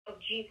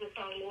Jesus,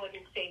 our Lord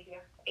and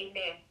Savior.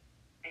 Amen.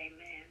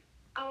 Amen.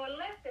 Our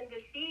lesson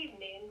this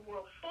evening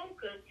will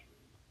focus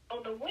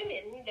on the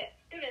women that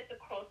stood at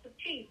the cross of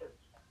Jesus.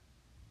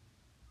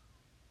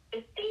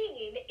 The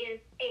theme is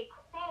a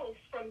cross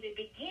from the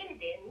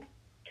beginning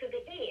to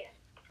the end.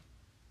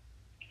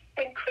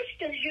 When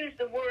Christians use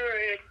the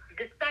word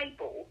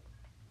disciple,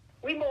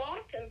 we more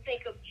often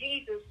think of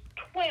Jesus'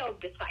 12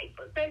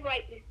 disciples, and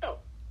rightly so.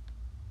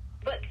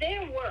 But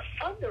there were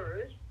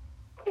others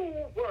who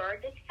were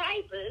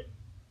disciples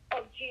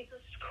of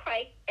Jesus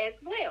Christ as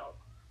well.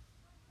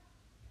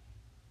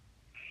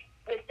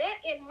 With that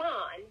in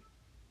mind,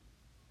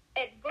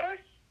 at verse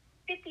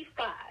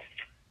 55,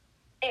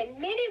 and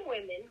many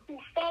women who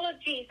followed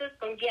Jesus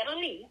from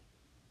Galilee,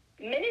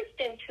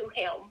 ministering to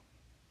him,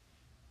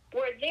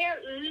 were there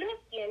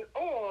looking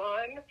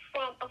on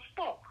from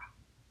afar,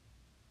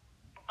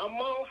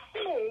 among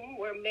whom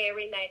were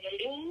Mary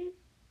Magdalene,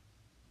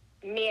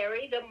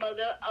 Mary, the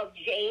mother of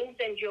James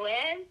and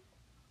Joanne,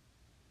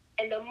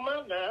 and the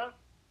mother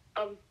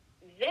of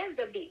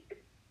Zebedee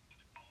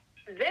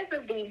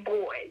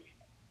boys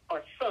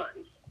or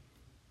sons.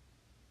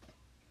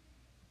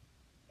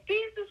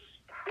 Jesus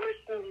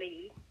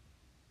personally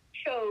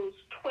chose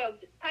 12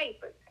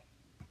 disciples,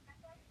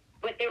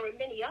 but there were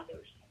many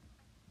others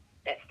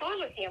that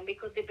followed him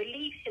because they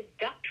believed his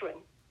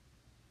doctrine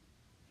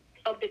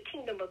of the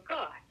kingdom of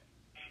God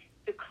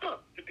to come.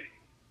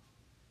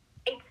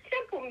 A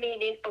simple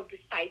meaning of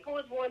disciple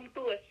is one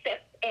who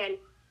accepts and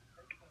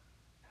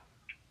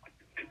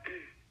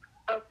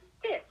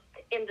assists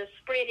in the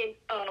spreading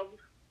of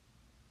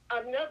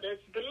another's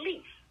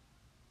belief.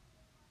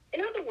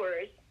 In other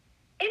words,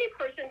 any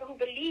person who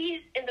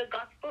believes in the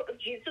gospel of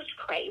Jesus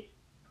Christ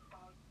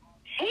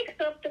takes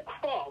up the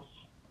cross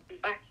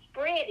by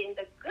spreading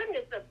the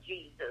goodness of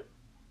Jesus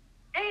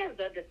as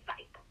a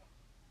disciple.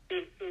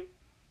 Mm-hmm.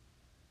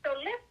 So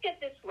let's get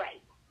this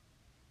right.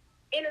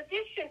 In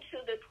addition to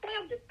the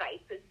 12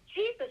 disciples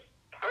Jesus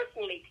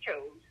personally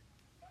chose,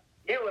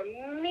 there were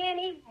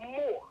many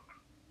more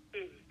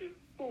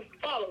who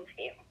followed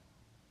him.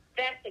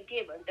 That's a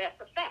given. That's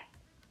a fact.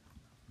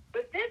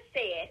 With this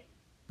said,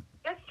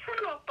 let's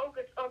turn our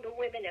focus on the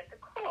women at the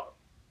cross.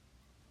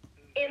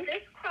 In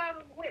this crowd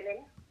of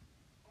women,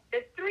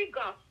 the three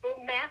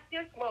Gospels,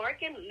 Matthew,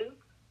 Mark, and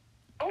Luke,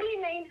 only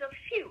names a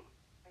few.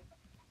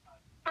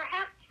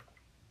 Perhaps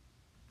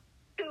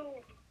to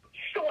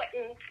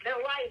shorten the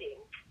writing,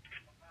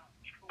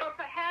 or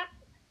perhaps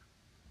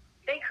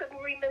they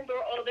couldn't remember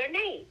all their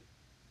names.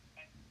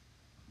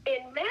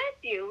 In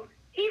Matthew,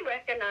 he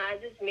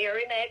recognizes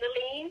Mary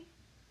Magdalene,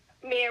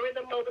 Mary,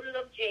 the mother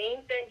of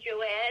James and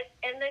Joanne,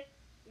 and the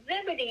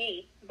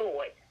Zebedee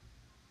boys.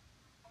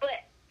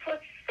 But for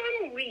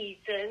some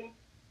reason,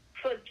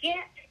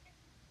 forget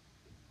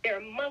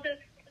their mother's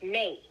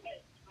name.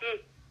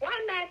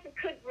 Why Matthew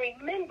couldn't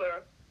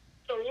remember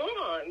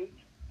Salome's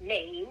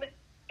name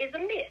is a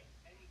myth.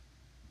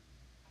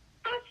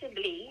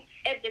 Possibly,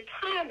 at the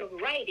time of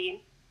writing,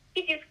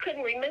 he just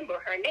couldn't remember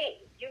her name.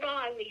 You know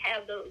how we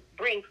have those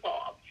brain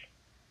fogs.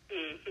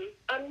 Mm-hmm.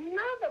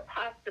 Another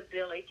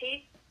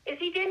possibility is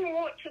he didn't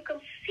want to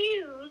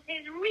confuse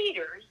his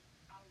readers.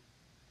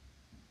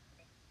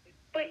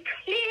 But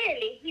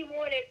clearly, he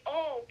wanted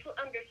all to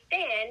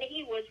understand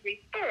he was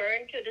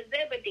referring to the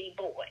Zebedee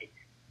boys,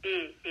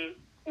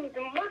 whose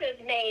mother's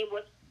name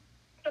was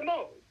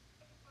Simone.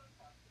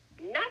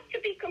 Not to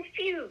be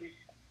confused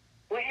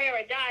with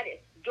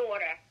Herodotus'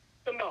 daughter,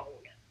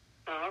 Simone.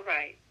 All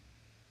right.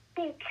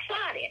 Who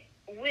plotted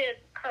with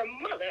her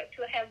mother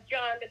to have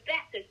John the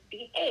Baptist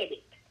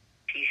beheaded.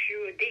 He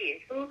sure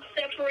did. Who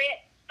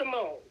separate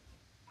Simone.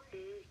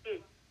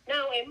 Mm-hmm.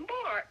 Now, in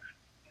Mark,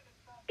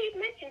 he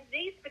mentions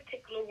these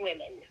particular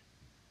women.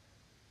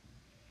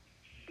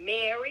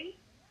 Mary,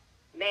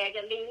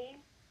 Magdalene,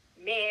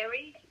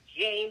 Mary,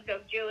 James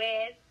of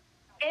Joanne,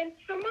 and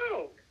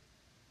Simone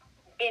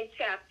in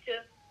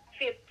chapter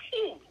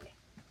 15,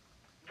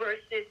 verse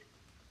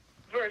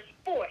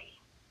 40.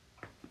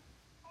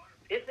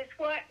 This is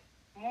what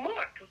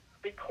Mark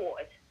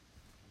records.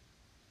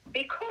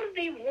 Because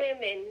the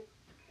women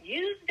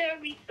used their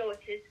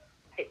resources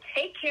to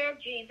take care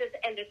of Jesus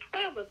and the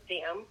 12 of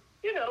them,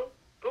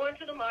 going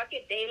to the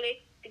market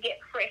daily to get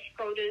fresh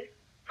produce,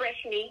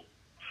 fresh meat,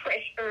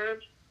 fresh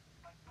herbs,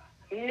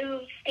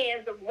 new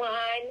skins of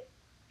wine,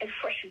 and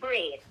fresh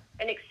bread,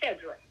 and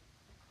etc.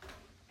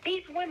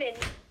 These women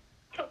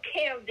took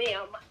care of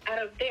them out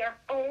of their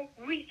own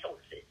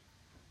resources.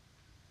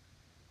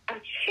 A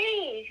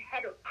change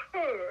had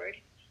occurred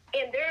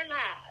in their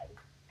lives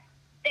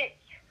that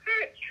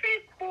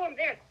transformed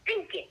their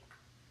thinking.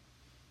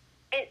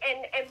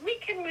 And we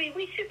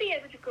should be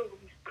able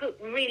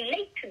to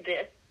relate to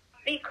this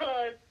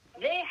because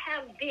there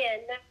have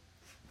been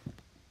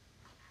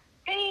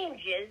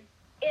changes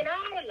in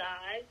our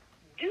lives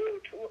due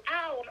to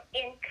our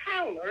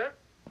encounter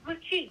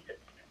with Jesus.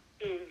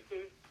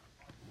 Mm-hmm.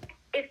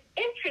 It's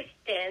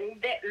interesting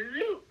that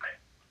Luke,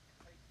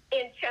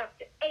 in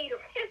chapter 8 of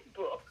his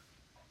book,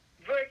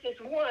 verses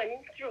 1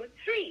 through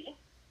 3,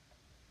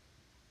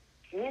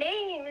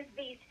 names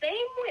these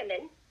same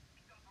women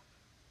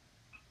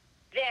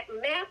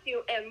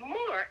Matthew and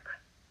Mark,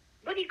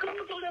 but he goes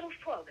a little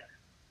further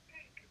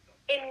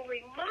in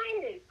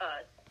reminding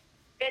us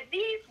that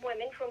these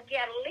women from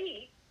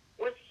Galilee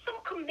were so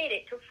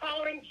committed to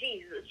following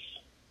Jesus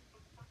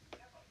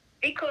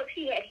because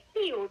he had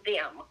healed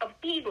them of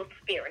evil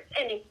spirits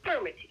and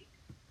infirmities.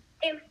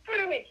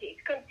 Infirmities,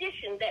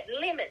 conditions that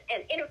limit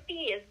and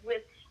interferes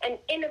with an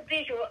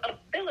individual's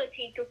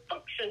ability to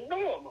function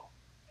normal.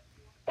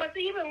 What's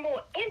even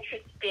more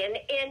interesting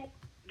in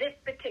this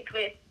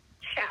particular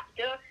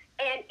chapter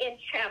and in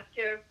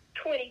chapter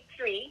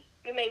 23,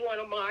 you may want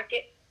to mark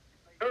it,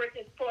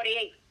 verses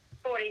 48,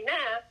 49,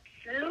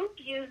 Luke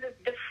uses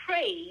the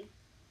phrase,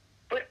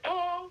 but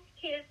all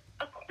his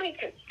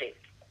acquaintances,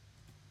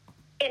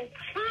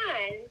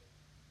 implying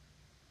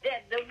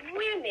that the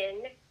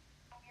women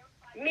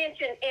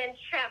mentioned in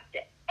chapter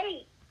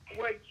 8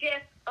 were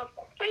just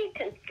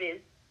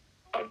acquaintances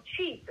of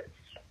Jesus.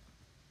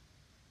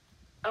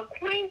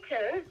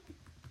 Acquaintance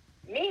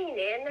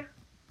meaning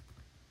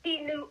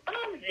he knew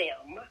of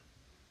them,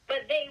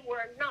 but they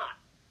were not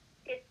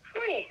his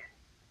friends.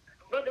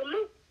 Brother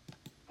Luke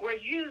was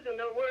using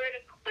the word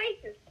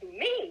acquaintance to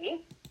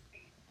me,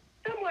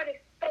 somewhat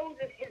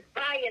exposes his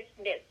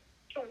biasness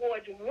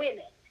towards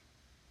women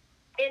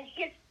in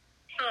his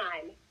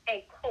time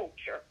and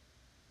culture.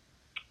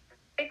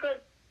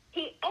 Because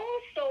he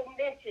also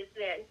mentions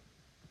that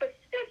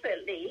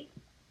specifically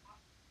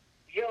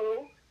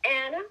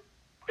Joanna,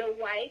 the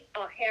wife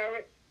of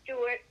Herod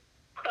Stewart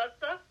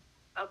Cusser,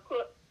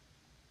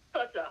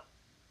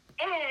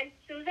 and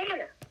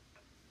Susanna.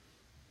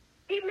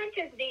 He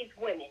mentions these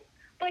women,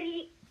 but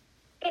in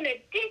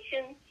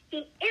addition,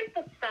 he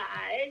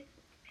emphasized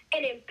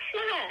and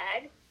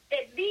implied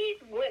that these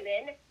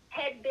women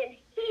had been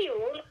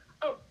healed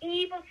of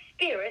evil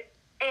spirits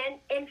and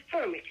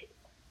infirmity.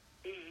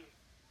 Mm-hmm.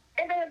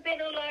 And there have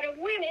been a lot of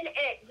women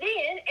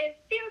then and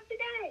still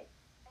today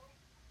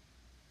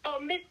are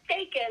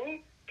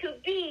mistaken to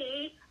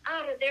be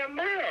out of their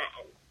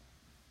mind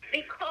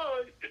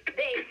because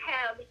they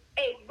have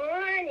a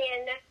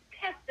burning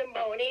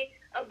testimony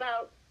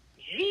about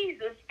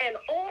Jesus and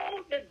all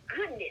the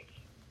goodness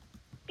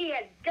he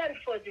has done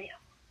for them.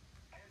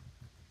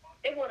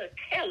 They want to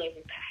tell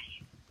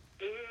everybody.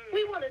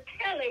 We want to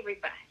tell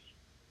everybody.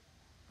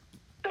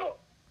 So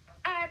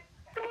I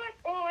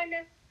thought on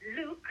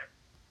Luke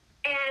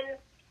and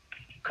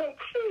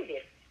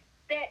concluded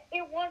that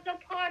it was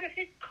a part of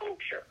his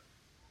culture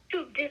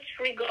to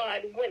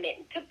disregard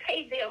women, to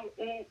pay them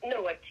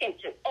no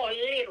attention or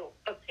little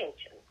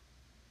attention.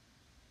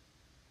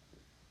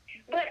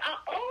 But I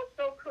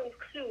also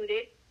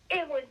concluded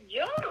it was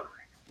John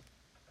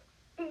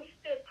who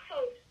stood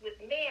close with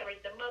Mary,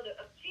 the mother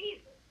of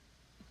Jesus,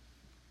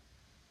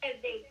 as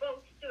they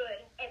both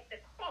stood at the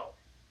cross.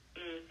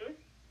 Mm-hmm.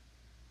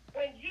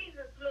 When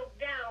Jesus looked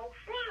down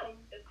from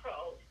the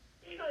cross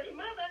to his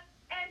mother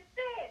and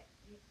said,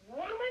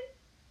 "Woman,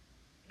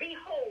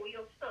 behold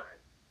your son."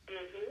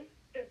 Mm-hmm.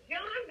 To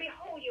John,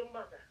 behold your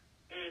mother.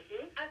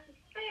 Mm-hmm. I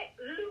suspect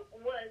Luke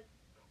was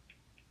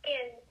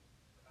in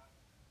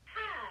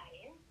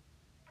time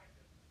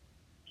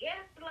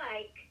just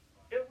like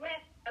the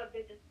rest of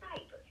the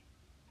disciples.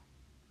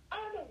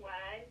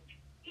 Otherwise,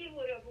 he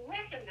would have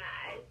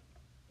recognized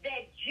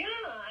that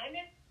John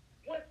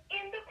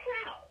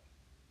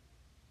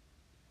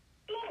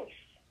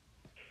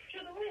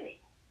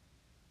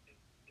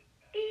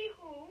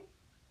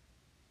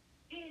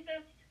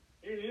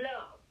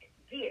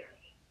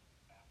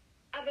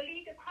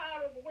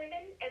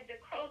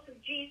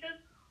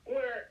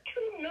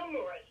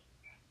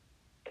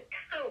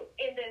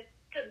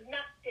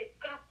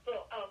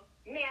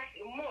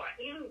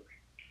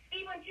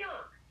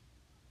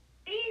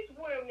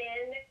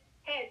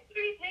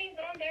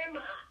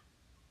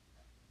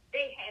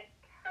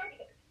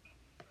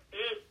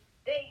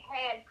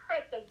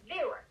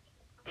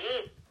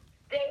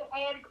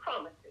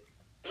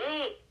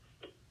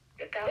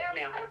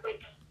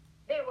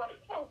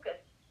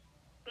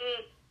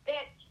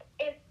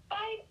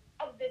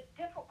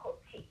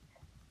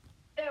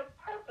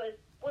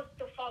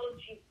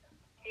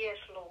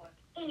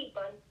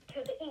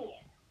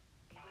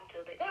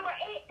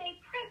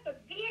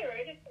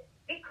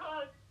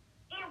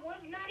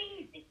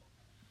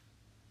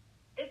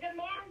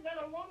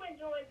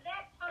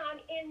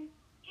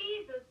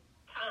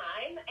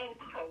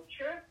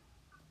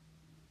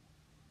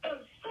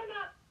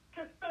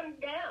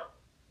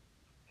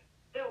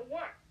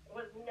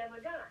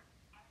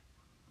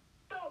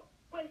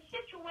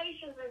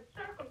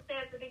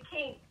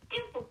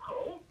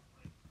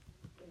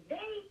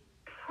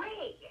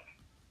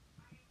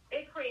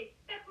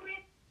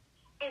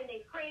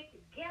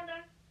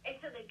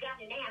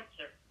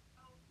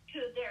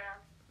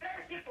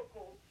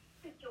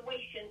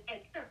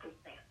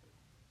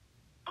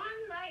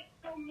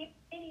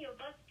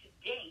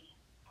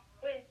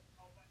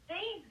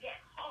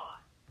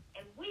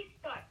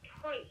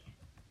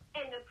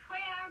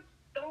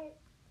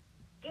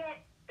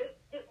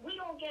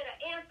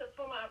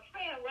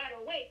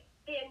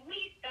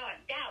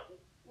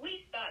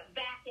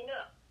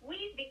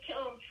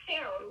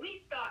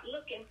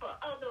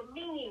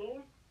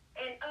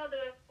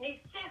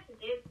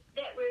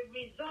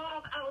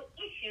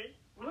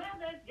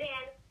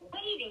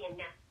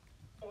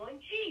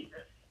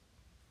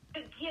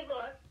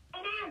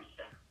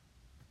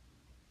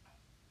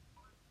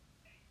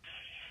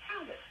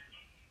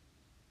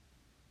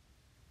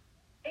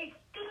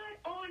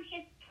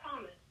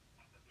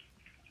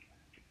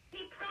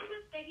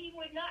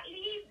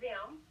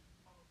them,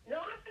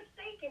 nor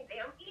forsaken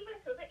them, even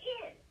to the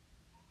end.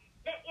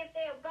 That if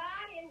they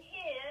abide in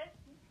him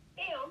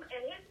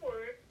and his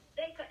word,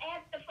 they could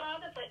ask the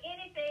Father for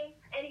anything,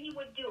 and he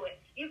would do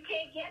it. You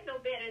can't get no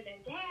better than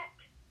that.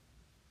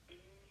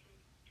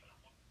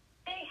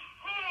 They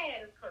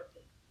had a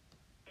purpose.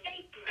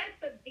 They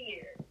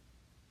persevered.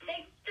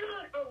 They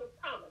stood on the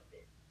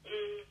promises.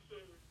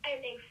 And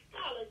they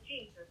followed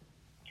Jesus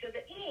to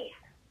the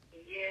end.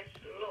 Yes,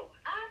 Lord.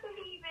 I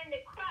believe in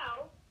the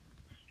crowd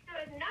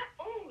stood not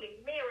only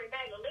Mary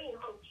Magdalene,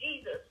 whom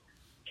Jesus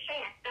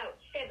cast out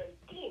 7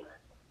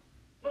 demons,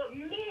 but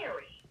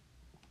Mary,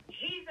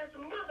 Jesus'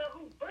 mother,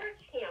 who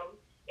birthed him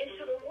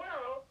into the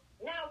world,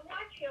 now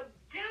watch him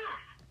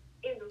die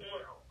in the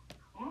world.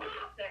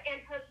 Martha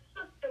and her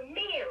sister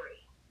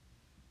Mary,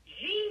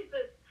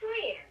 Jesus'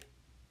 friend,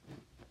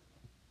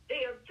 the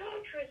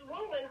adulterous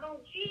woman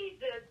whom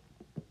Jesus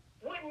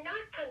would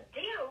not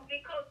condemn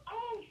because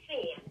all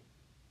sin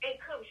and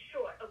come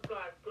short of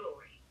God's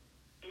glory.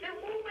 The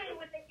woman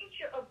with the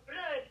issue of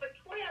blood for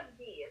 12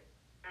 years,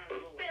 who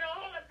spent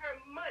all of her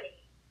money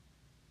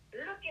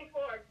looking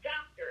for a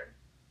doctor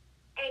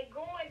and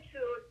going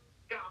to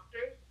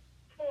doctors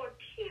for a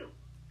cure.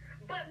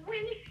 But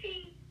when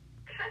she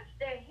touched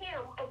the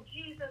hem of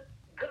Jesus'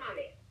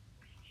 garment,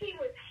 she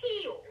was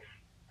healed.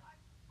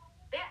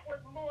 That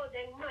was more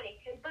than money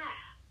can buy.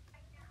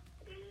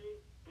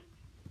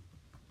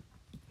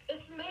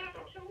 It's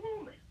Samaritan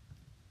woman.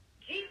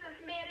 Jesus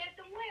met at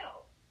the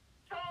well,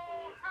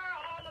 told her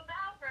all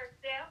about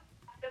herself,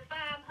 the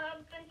 5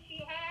 husbands she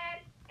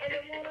had, and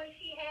the woman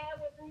she had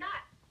was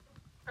not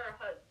her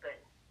husband.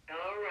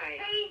 All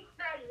right. Changed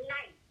her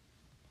life,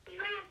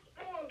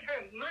 transformed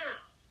her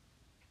mind,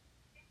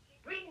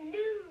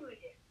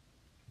 renewed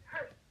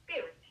her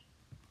spirit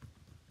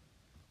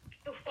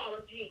to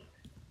follow Jesus.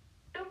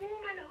 The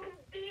woman who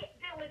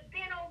was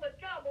bent over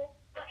double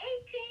for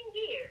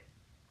 18 years,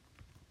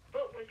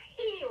 but was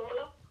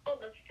healed on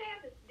the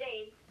Sabbath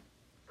day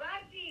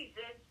by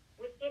Jesus,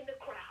 was in the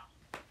crowd.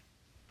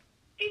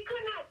 He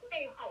could not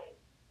stay home.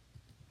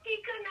 He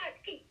could not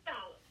keep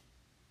silent.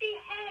 He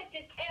had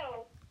to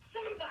tell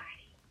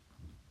somebody.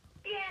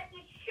 He had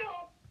to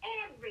show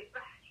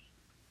everybody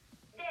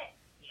that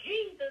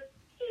Jesus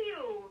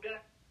healed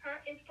her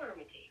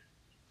infirmity.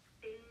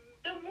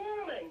 The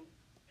woman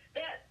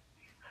that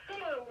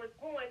son was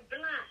born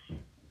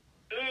blind,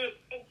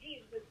 and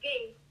Jesus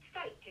gave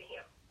sight to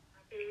him.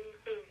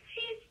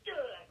 She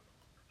stood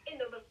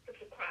in the midst of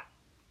the crowd.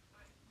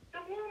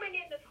 The woman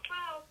in the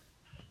crowd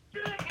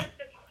stood at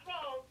the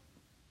cross,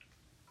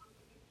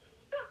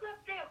 took up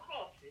their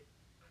crosses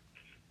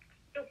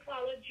to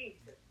follow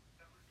Jesus.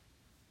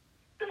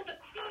 So the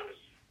cross,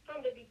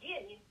 from the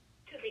beginning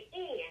to the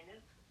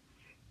end,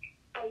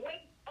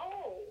 awaits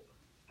all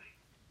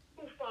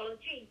who follow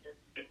Jesus.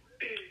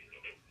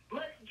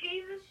 Must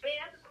Jesus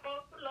bear the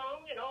cross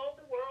alone and all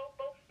the world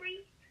go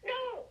free?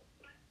 No.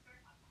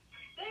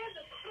 There's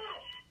a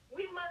cross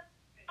we must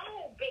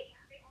all bear.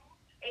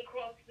 A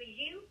cross for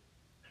you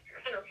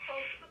and a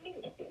cross for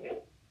me.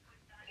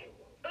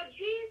 But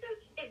Jesus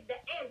is the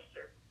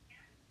answer.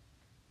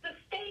 To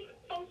stay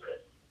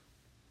focused.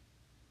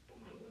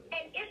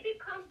 And it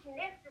becomes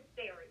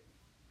necessary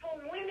for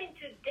women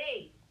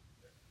today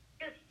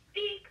to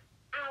speak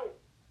out,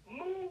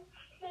 move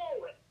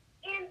forward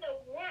in the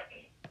work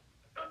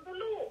of the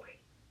Lord,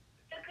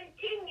 to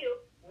continue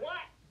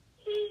what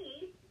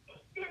he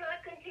did not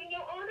continue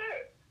on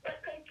earth,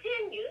 but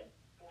continue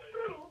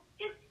through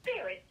his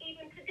spirit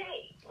even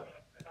today.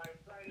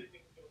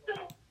 So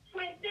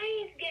when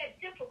things get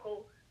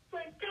difficult,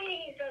 when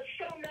things are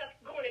sure enough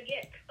going to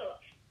get tough,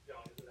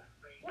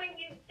 when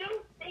you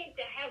don't seem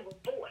to have a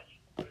voice,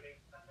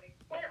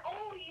 when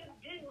all you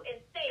do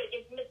and say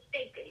is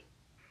mistaken,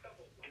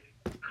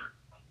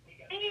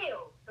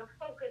 still the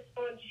focus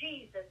on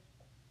Jesus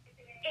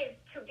is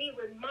to be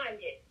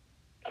reminded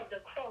of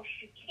the cross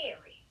you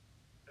carry.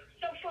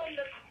 So from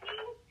the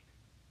cross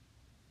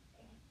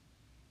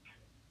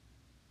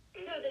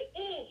to the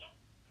end,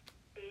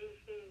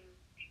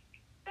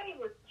 stay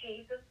with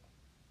Jesus.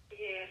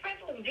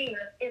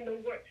 Persevere in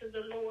the works of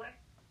the Lord.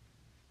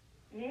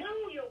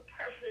 Know your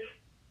purpose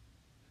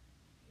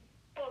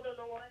for the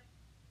Lord.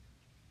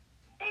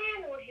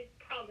 Stand on his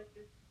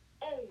promises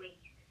always.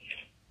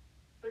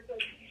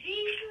 Because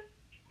Jesus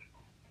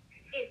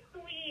is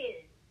who he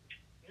is.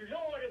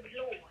 Lord of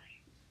Lords,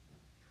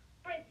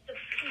 Prince of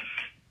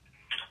Peace,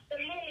 the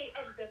lily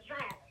of the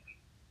valley,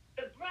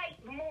 the bright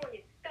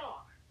morning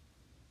star,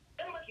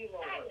 the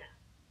Messiah,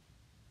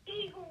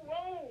 he who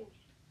rose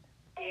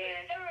on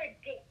the 3rd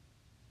day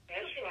to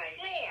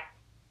declare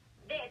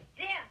that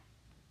death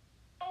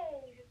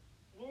owes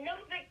no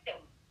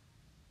victim.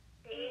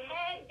 He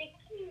had the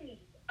keys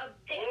of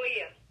death. Oh,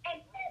 yeah.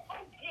 And who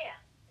of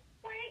death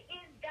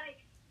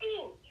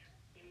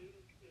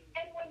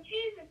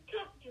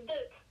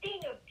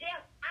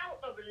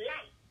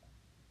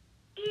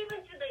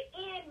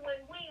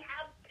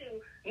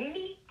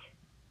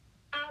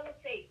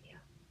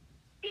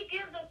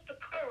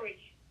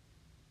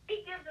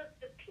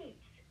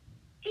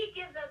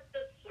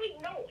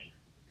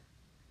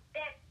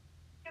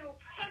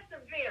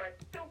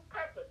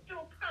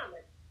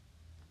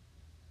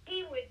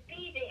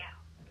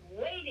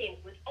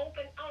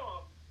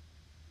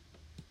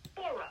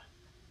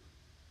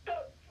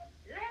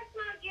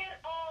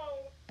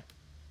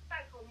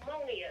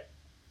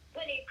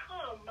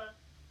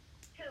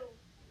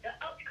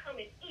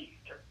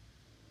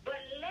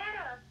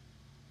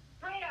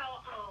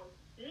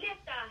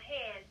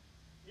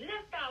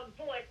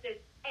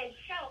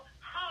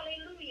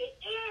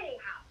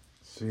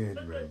Say it,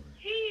 Reverend.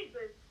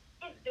 Jesus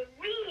is the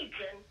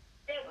reason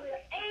that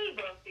we're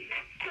able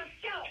to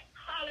shout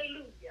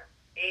hallelujah.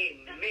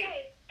 Amen. To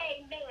say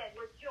amen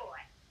with joy.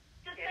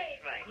 To say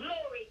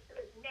glory to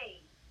his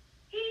name.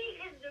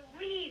 He is the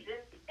reason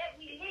that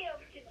we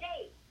live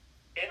today.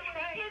 It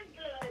was his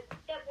blood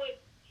that was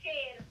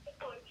shed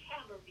on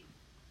Calvary.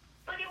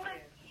 But it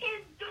was his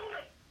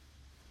doing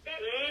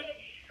that made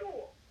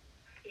sure.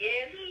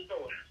 Yes, He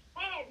Lord.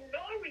 had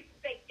no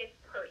respected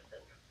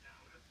person.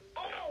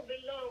 All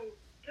belonged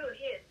to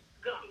his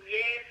God.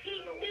 Yes,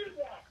 He Lord. knew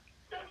that.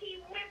 So he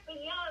went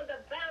beyond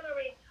the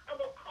boundary of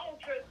a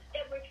culture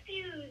that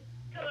refused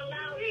to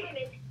allow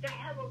women to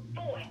have a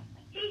voice.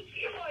 He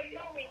showed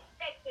no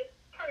respected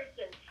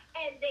person,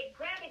 and they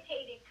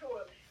gravitated to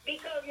him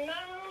because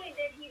not only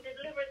did he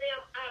deliver them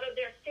out of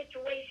their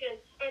situation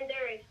and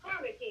their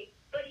infirmity,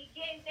 but he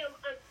gave them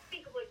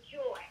unspeakable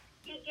joy.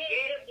 He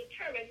gave them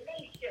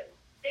determination.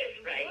 There's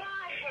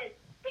God and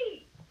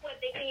see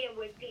what the end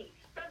would be.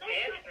 So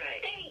they could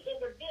stay in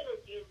the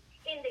villages,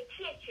 in the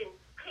kitchen,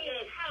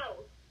 cleaning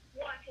house,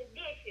 washing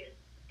dishes,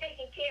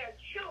 taking care of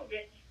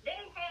children. They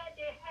had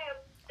to have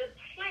the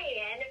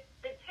plan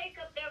to take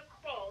up their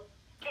cross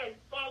and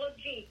follow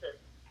Jesus.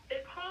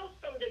 The cross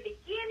from the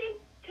beginning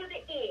to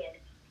the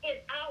end is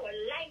our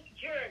life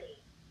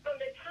journey. From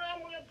the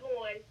time we're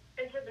born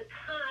until the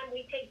time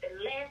we take the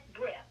last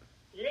breath.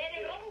 Let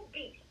it all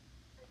be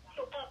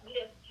to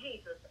uplift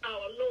Jesus,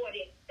 our Lord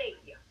and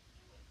Savior.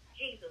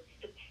 Jesus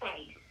the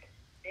Christ.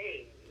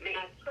 Amen.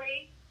 I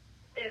pray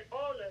that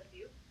all of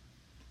you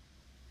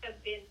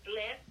have been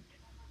blessed.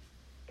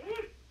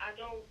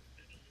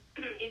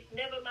 It's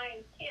never my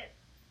intent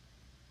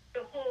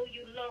to hold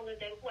you longer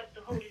than what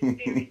the Holy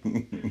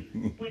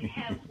Spirit would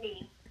have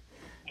me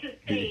to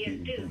say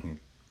and do.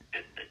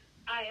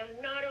 I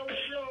am not a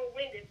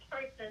long-winded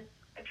person.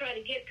 I try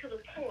to get to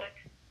the point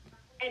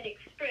and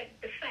express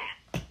the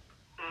facts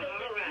so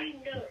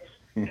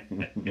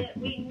that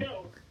we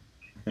know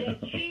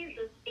that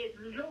Jesus is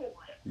Lord.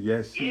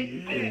 Yes, he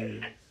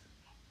is.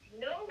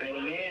 No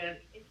one is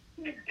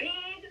too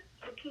big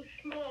or too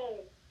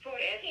small for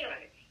him.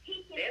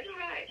 He can do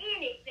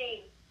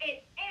anything and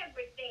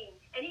everything,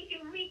 and he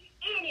can reach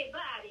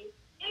anybody,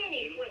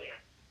 anywhere.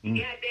 You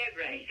got that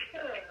right.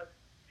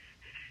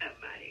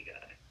 Almighty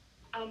God.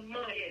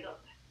 Almighty God.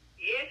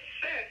 Yes,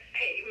 sir.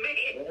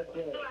 Amen.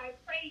 So I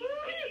pray you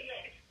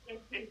in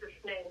Jesus'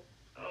 name.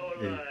 Oh,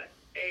 Lord.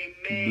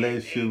 Amen.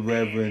 Bless you,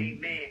 Reverend.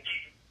 Amen.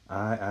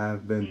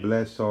 I've been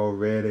blessed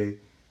already,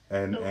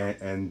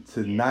 and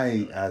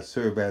tonight I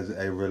serve as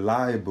a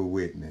reliable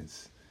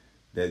witness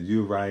that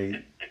you're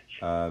right.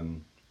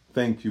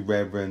 Thank you,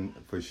 Reverend,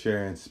 for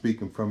sharing,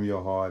 speaking from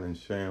your heart and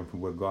sharing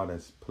from what God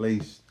has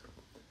placed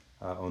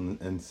on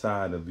the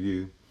inside of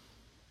you.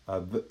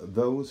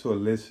 Those who are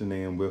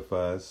listening with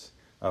us,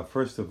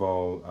 first of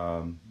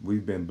all,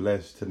 we've been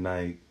blessed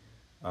tonight,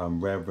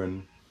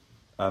 Reverend.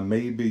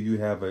 Maybe you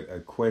have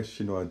a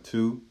question or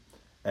two,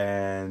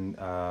 and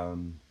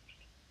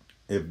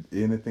if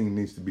anything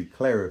needs to be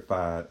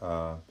clarified,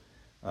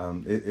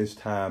 it's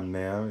time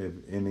now. If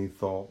any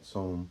thoughts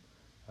on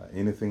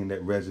anything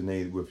that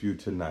resonated with you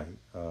tonight,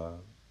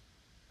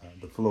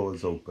 the floor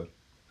is open.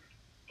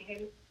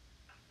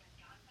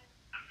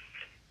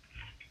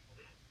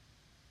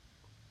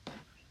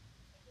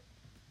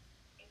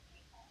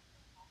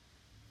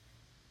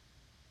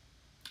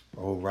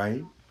 All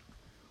right.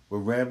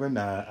 Well, Reverend,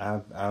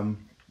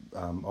 I'm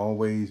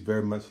always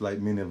very much like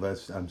many of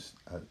us. I'm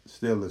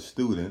still a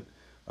student.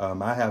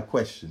 I have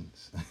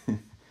questions.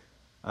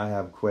 I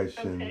have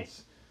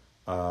questions.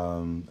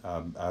 Okay.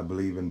 I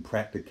believe in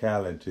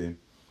practicality,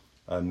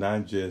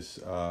 not just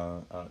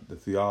the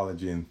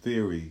theology and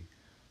theory,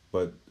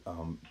 but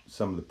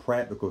some of the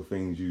practical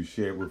things you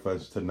shared with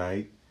us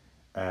tonight.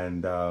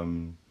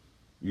 And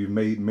you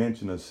made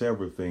mention of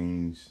several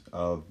things.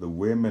 The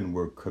women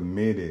were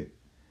committed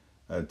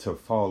to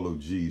follow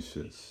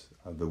Jesus.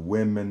 The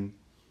women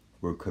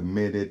were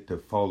committed to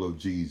follow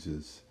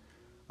Jesus.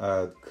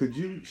 Could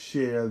you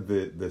share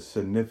the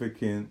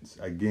significance,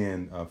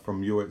 again,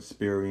 from your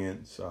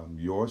experience,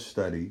 your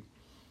study?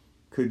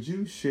 Could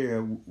you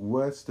share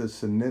what's the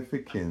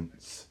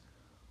significance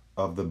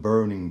of the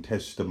burning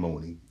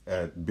testimony,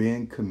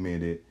 being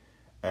committed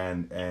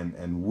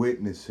and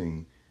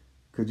witnessing?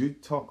 Could you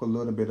talk a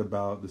little bit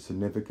about the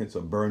significance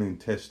of burning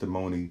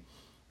testimony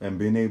and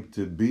being able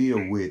to be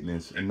a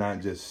witness and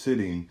not just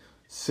sitting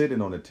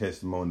on a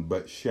testimony,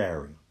 but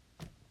sharing?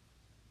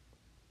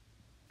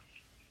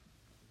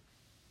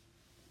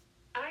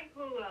 I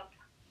grew up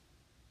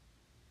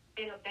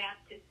in a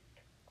Baptist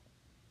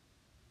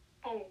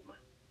home.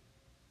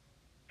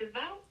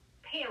 Devout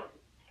parents.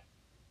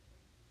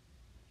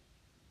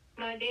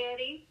 My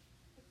daddy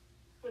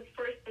was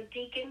first a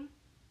deacon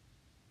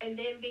and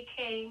then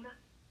became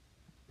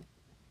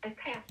a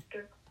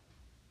pastor.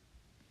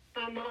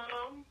 My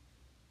mom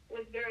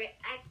was very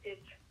active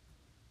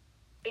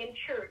in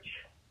church.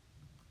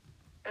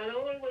 Not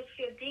only was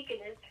she a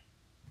deaconess,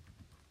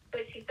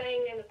 but she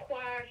sang in the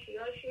choir, she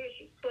ushered,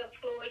 she swept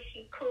floors,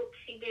 she cooked,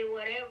 she did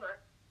whatever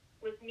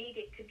was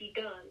needed to be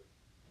done.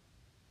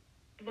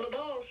 above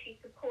all, she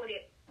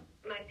supported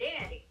my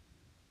daddy.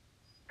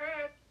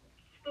 Her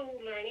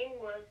school learning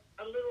was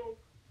a little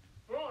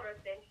broader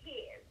than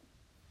his.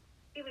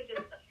 He was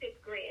just a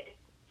fifth grade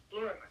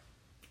learner.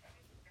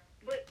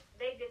 But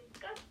they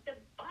discussed the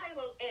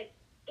Bible at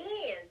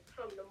end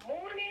from the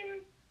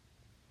morning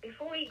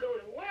before he go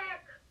to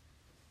work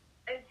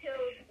until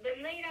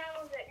the late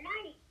hours at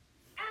night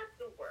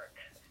after work.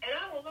 And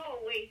I was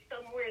always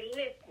somewhere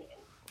listening.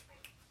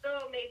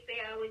 Some may say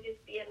I was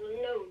just being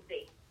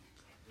nosy.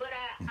 But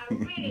I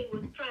really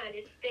was trying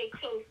to stay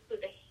close to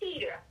the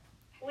heater.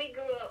 We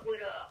grew up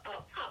with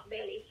a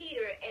pot-belly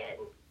heater,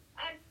 and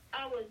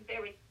I was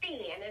very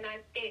thin, and I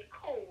stayed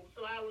cold,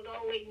 so I was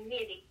always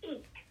near the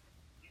heat,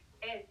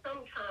 and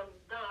sometimes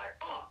guard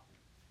off.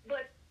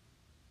 But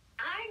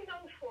I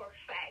know for a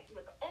fact,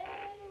 with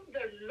all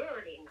the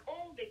learning,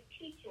 all the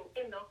teaching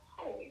in the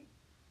home,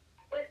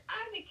 when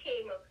I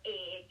became of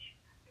age,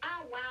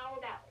 I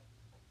wowed out.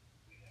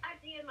 I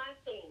did my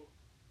thing.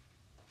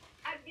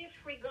 I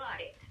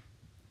disregarded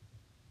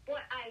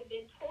what I had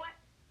been taught,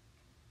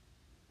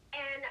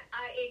 and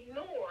I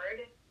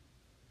ignored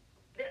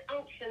the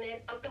unctioning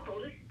of the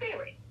Holy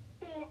Spirit,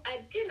 whom I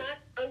did not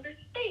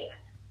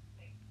understand.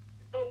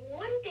 But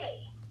one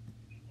day,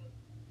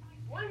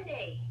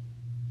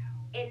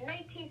 in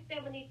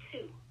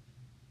 1972,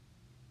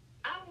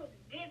 I was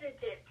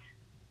visited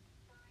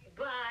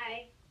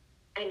by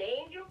an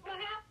angel,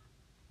 perhaps,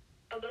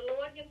 of the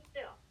Lord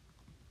himself.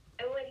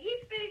 And when he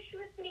finished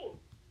with me,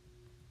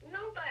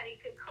 nobody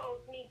could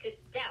cause me to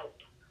doubt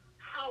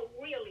how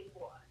real he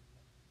was.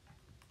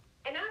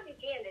 And I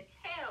began to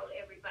tell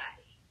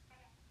everybody,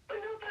 but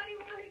nobody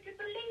wanted to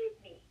believe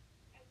me.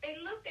 They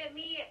looked at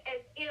me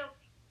as if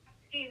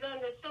she's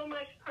under so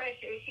much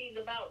pressure, she's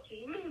about to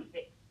lose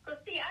it. Because,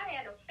 see, I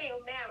had a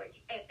failed marriage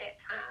at that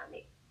time.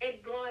 It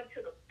had gone to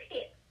the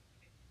pit.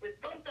 With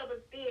both of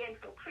us being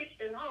from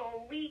Christian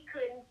home, we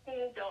couldn't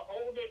seem to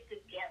hold it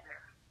together.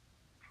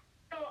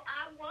 So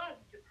I was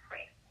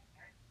depressed.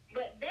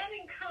 But that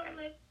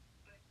encounter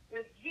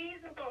with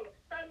Jesus on a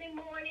Sunday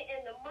morning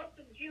in the month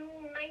of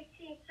June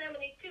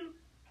 1972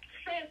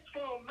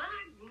 transformed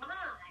my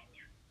mind.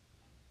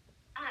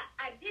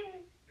 I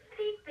didn't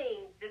see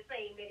things the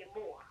same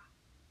anymore.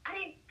 I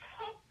didn't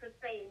talk the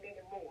same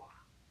anymore.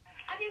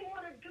 I didn't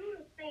want to do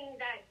the things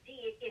I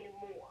did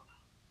anymore.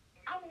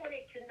 I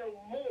wanted to know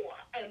more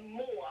and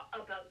more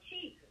about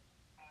Jesus.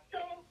 So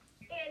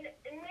in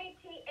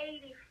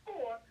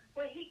 1984,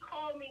 when he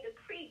called me to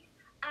preach,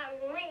 I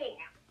ran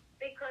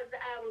because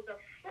I was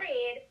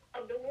afraid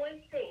of the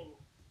one thing,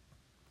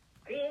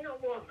 being a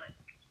woman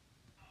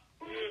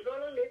who's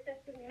going to listen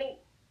to me.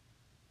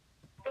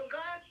 But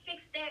God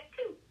fixed that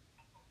too.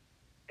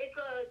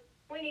 Because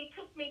when he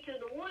took me to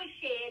the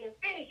woodshed and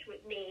finished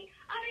with me,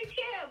 I didn't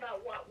care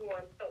about what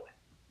one thought.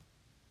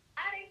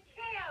 I didn't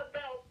care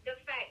about the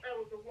fact I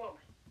was a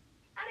woman.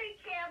 I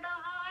didn't care about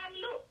how I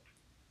looked.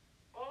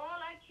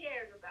 All I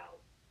cared about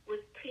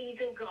was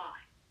pleasing God.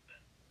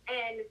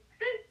 And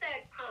since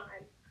that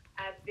time,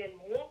 I've been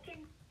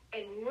walking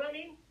and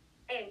running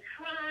and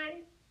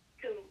trying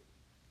to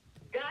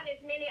dot as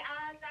many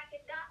I's I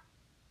can dot,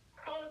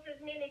 cross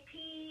as many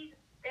T's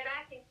that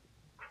I can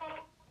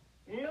cross,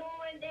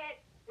 knowing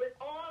that with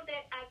all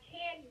that I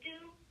can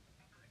do,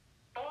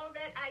 all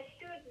that I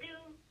should do,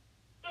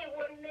 it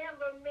will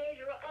never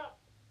measure up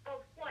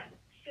of what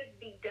should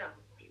be done.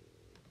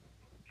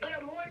 But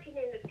I'm working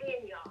in the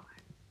vineyard.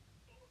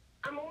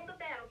 I'm on the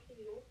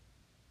battlefield,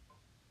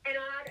 and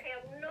I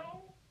have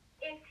no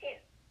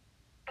intent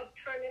of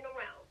turning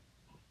around.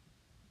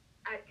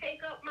 I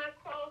take up my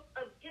cross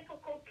of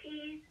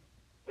difficulties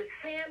with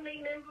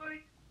family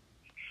members,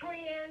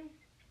 friends,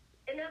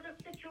 and other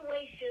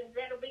situations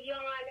that are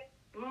beyond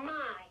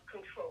my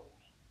control.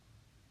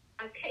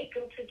 I take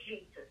them to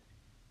Jesus.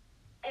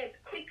 As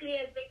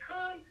quickly as they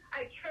come,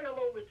 I turn them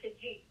over to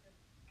Jesus.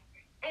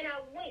 And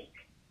I wait.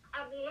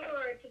 I've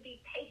learned to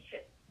be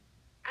patient.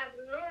 I've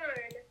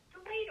learned to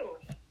wait on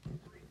him.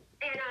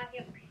 And I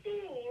have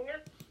seen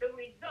the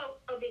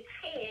result of his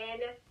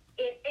hand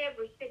in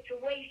every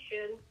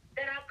situation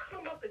that I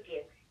come up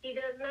against. He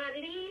does not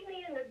leave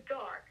me in the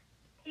dark.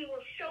 He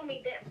will show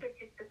me that which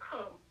is to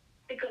come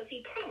because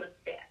he promised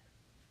that.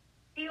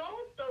 He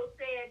also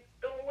said,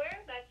 don't worry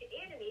about your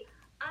enemy.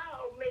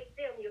 I'll make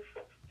them your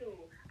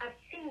footstool. I've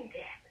seen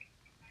that.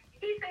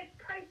 He says,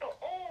 pray for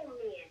all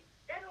men.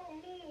 That don't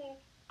mean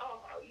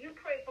you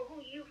pray for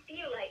who you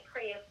feel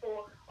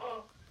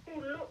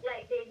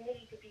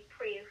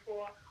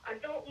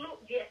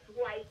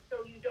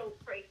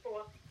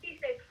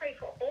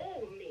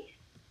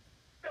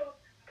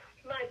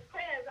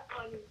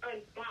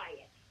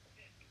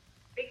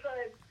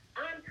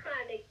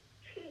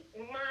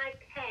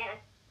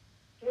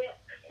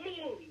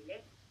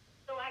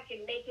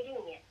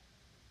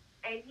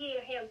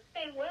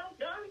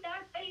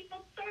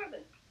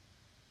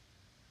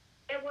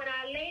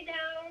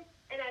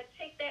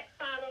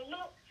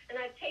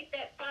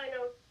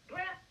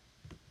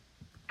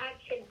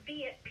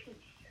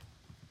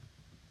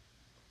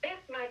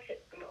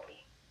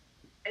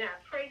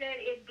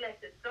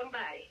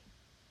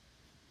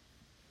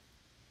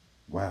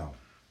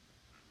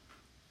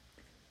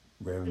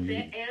Reverend, Does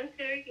that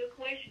answer your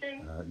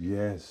question?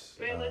 yes,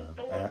 Reverend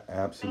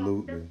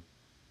absolutely.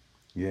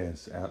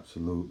 Yes,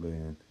 absolutely.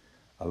 And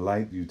I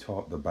like you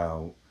talked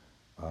about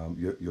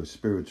your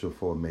spiritual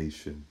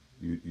formation.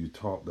 You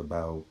talked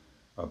about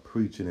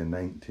preaching in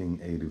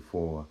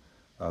 1984,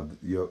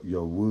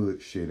 your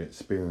woodshed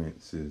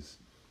experiences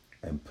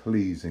and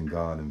pleasing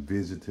God and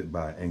visited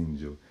by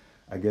angel.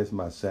 I guess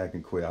my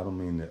second question, I don't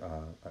mean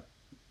to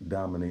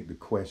dominate the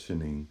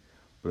questioning,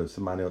 but if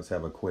somebody else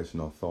have a question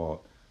or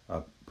thought,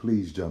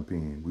 please jump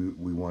in.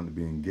 We want to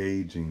be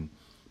engaging,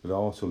 but it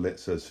also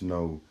lets us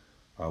know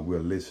we're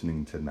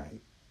listening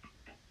tonight.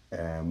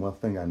 And one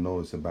thing I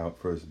noticed about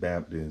First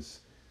Baptist,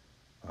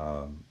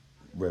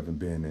 Reverend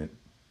Bennett,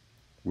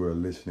 we're a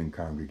listening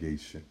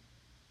congregation.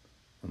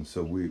 And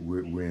so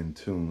we're in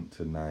tune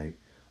tonight.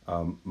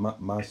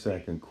 My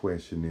second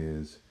question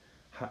is,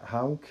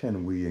 how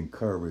can we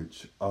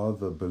encourage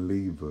other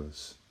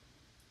believers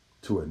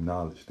to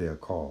acknowledge their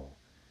call?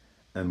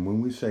 And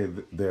when we say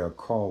their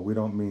call, we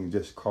don't mean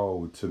just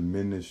call to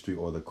ministry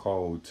or the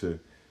call to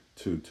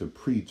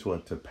preach or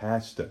to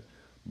pastor,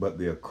 but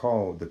the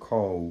call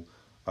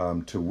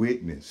to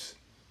witness.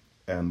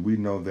 And we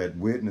know that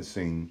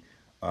witnessing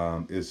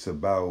is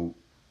about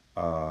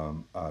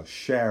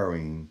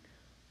sharing,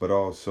 but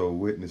also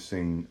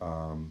witnessing.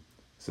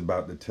 It's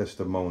about the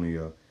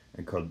testimonial,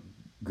 and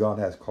God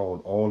has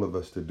called all of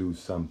us to do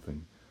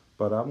something.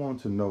 But I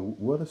want to know,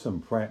 what are some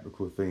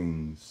practical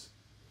things,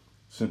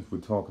 since we're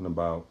talking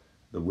about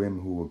the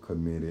women who were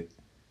committed,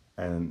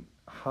 and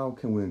how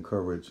can we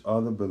encourage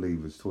other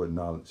believers to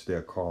acknowledge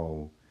their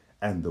call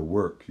and the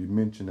work? You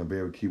mentioned a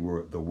very key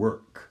word, the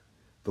work.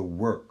 The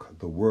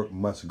work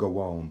must go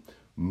on.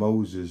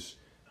 Moses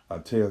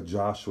tells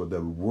Joshua,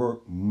 the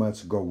work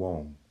must go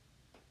on.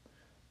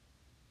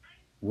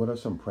 What are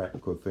some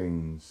practical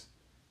things?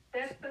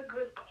 That's a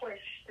good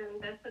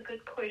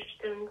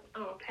question,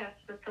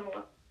 Pastor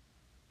Philip.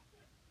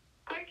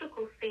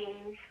 Practical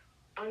things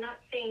are not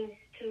things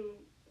to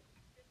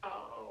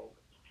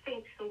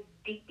think so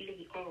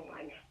deeply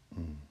on.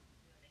 Mm.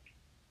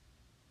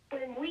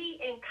 When we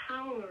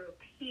encounter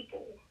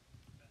people,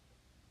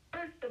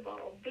 first of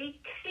all,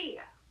 be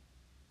clear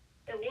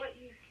that what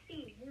you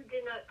see, you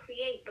did not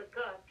create, but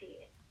God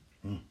did.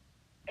 Mm.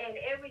 And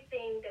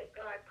everything that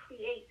God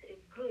creates is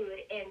good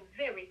and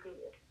very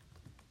good.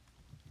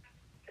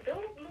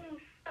 Don't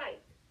lose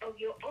sight of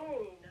your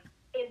own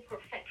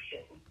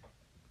imperfection.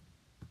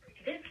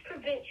 This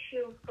prevents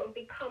you from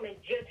becoming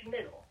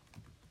judgmental.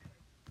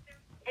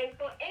 And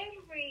for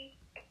every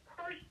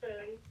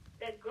person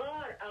that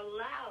God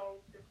allows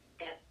to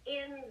step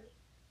in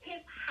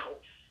his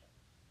house,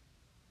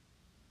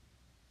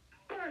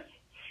 first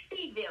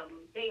see them.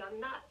 They are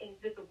not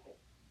invisible.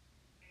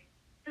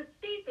 To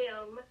see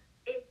them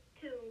is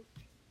to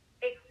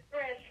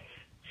express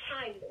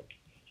kindness,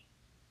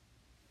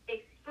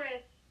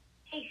 express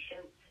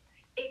patience,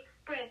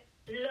 express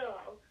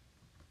love,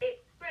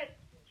 express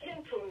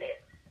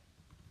gentleness,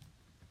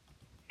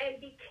 and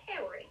be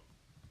caring,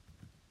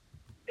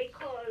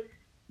 because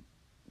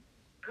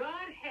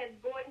God has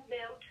brought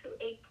them to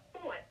a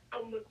point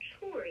of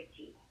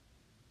maturity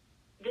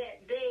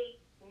that they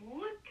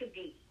want to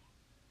be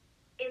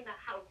in the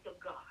house of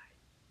God.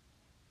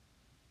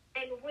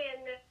 And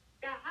when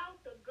the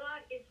house of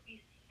God is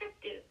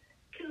receptive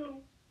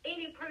to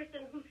any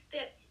person who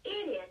steps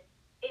in it,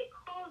 it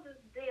causes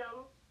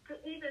them to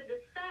either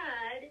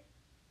decide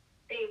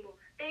they will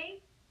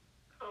stay,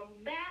 come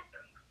back,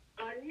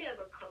 or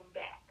never come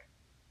back.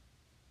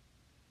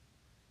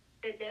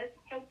 Did that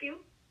help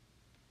you?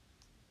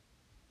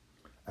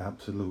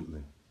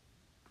 Absolutely.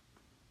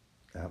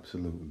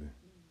 Absolutely.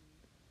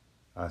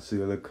 I see a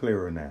little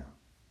clearer now.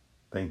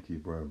 Thank you,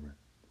 brother.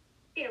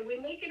 Yeah, we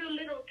make it a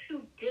little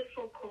too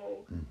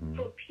difficult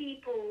for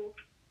people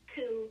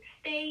to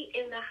stay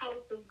in the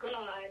house of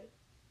God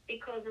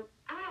because of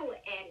our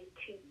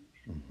attitudes,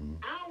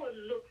 our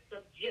looks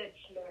of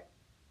judgment,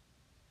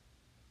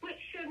 which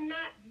should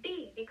not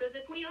be, because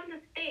if we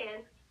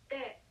understand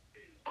that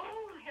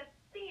all have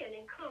sinned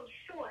and come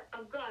short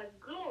of God's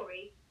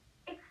glory,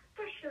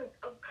 expressions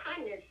of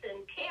kindness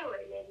and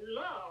caring and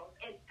love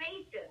and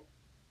patience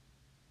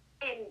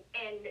and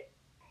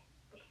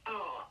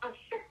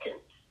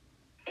acceptance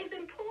is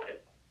important.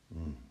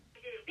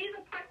 These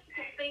are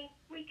practical things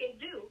we can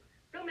do,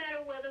 no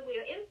matter whether we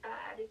are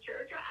inside the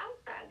church or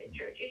outside the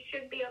church. It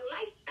should be a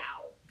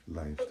lifestyle.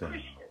 For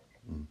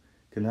Christians.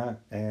 Can I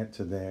add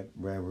to that,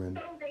 Reverend?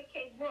 So they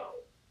can grow.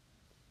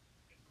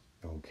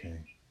 Okay.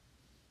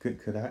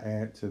 Could I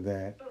add to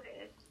that? Go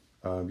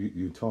ahead.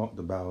 You talked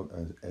about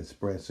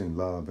expressing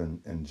love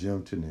and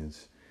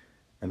gentleness,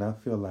 and I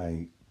feel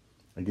like,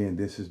 again,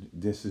 this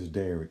is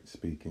Derek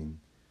speaking.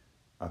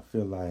 I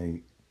feel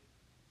like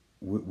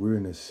we're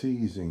in a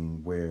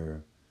season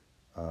where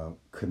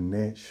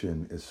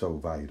connection is so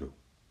vital,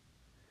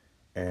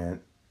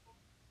 and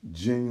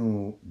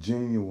genuine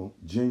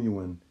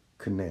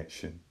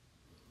connection,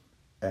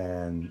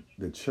 and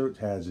the church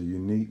has a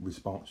unique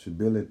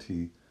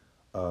responsibility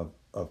of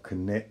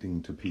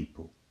connecting to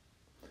people.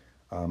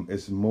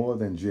 It's more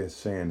than just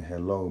saying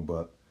hello,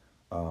 but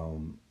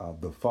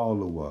the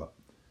follow-up,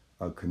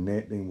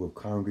 connecting with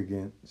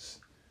congregants,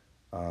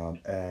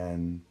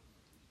 and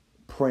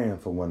praying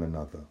for one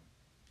another,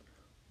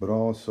 but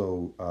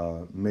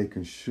also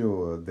making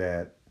sure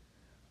that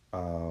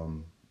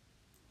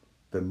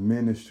the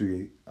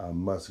ministry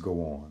must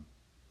go on,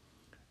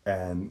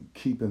 and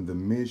keeping the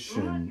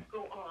mission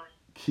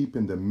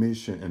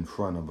in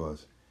front of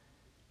us.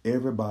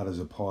 Everybody's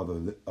a part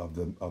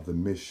of the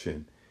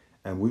mission,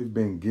 and we've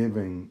been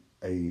given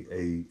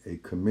a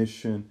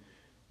commission.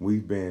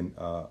 We've been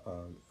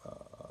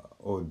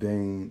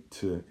ordained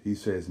to, he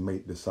says,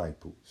 make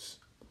disciples.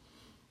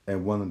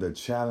 And one of the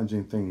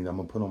challenging things, I'm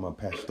going to put on my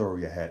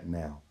pastoral hat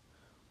now,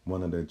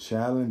 one of the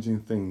challenging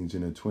things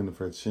in the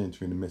 21st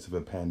century in the midst of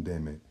a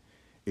pandemic,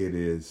 it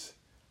is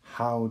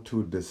how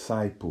to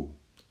disciple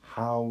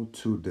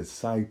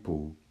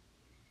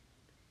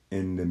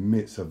in the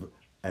midst of,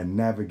 and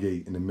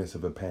navigate in the midst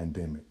of a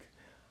pandemic,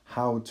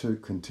 how to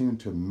continue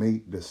to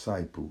make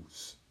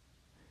disciples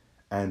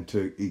and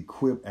to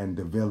equip and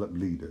develop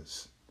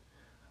leaders.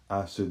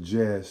 I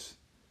suggest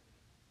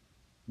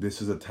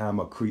this is a time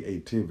of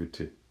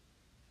creativity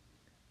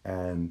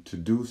and to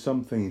do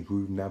some things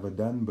we've never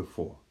done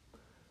before,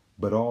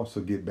 but also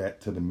get back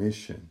to the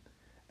mission.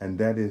 And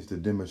that is the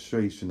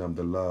demonstration of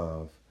the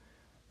love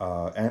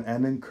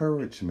and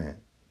encouragement,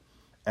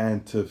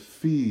 and to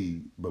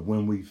feed. But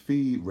when we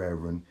feed,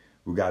 Reverend,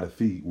 we got to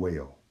feed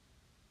well.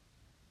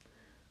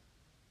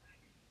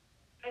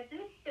 As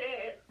this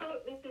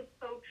is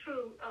so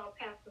true,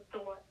 Pastor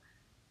Thorne.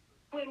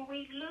 When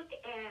we look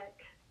at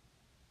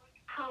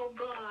how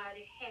God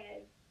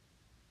has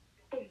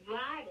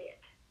provided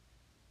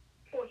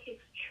for his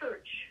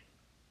church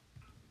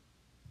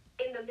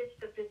in the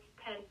midst of this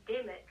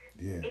pandemic,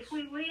 yes, if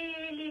we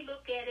really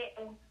look at it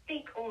and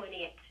think on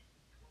it,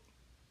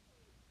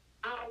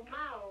 our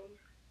mouths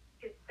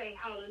could say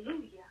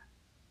hallelujah.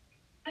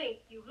 Thank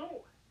you,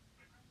 Lord.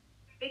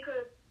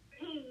 Because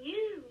he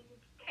used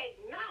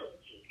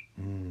technology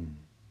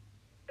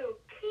to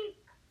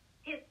keep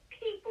his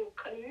people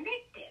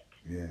connected.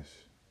 Yes.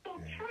 So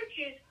yes.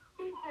 churches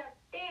who have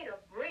stayed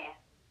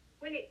abreast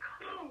when it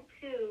comes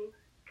to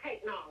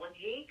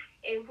technology,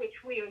 in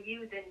which we are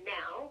using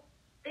now,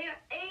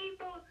 they're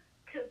able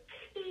to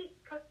keep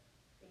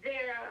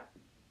their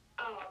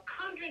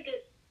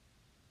congregants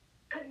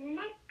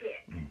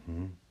connected.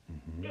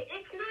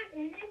 It's not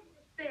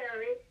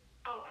necessary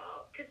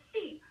to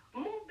see.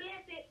 More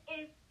blessed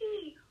is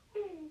he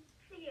who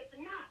seeth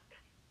not,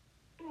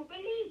 who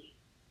believes.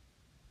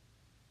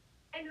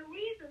 And the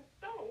reason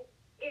so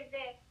is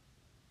that,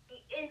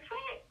 in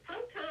fact,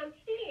 sometimes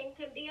seeing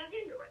can be a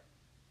hindrance.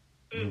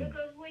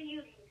 Because when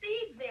you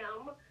see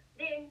them,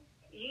 then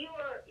your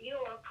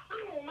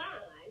carnal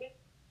mind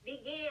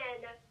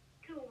began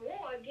to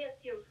war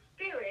against your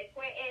spirit,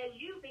 whereas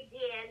you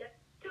began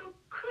to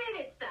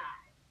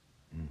criticize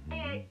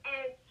and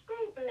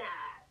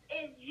scrutinize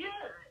and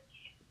judge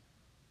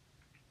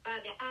by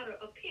the outer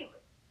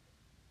appearance.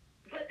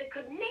 But the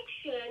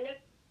connection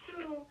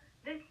to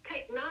this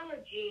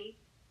technology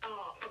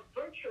of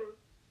virtual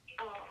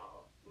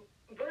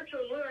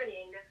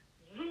learning,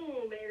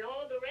 Zoom, and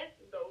all the rest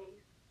of those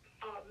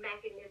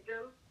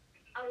mechanisms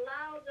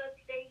allows us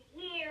to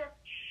hear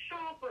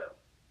sharper,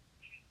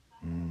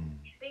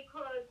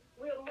 because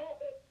we're more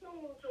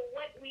attuned to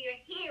what we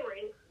are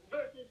hearing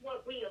versus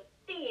what we are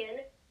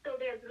seeing, so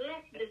there's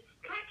less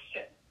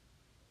distraction.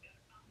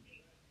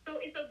 So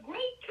it's a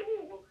great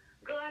tool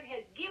God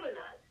has given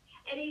us.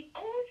 And he's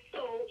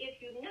also,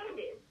 if you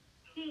notice,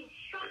 he's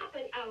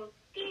sharpened our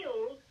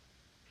skills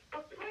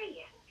of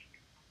praying.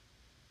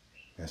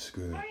 That's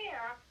good.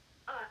 Prayer,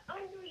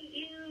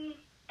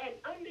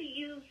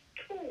 underused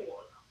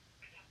tool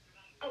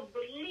of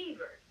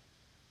believers,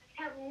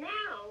 have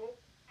now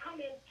come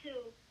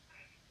into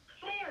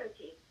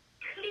clarity,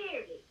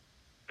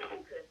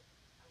 focus,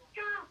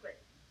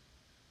 sharpened,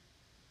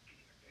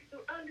 to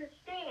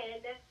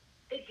understand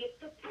the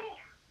gift of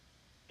prayer.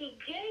 He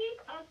gave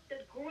us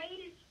the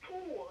greatest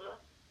tool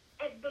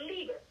as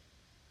believers,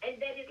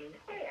 and that is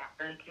prayer.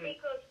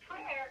 Because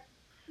prayer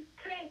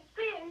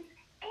transcends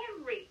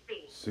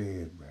everything.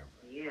 Say it,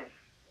 Reverend. Yes.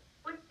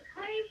 We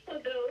pray for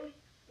those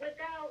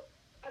without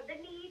the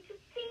need to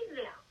see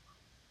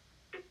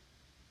them,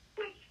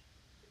 which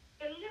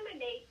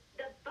eliminates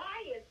the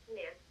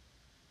biasness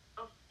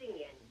of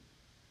sin.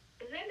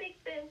 Does that make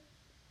sense?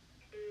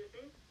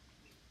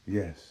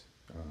 Yes,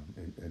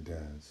 it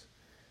does.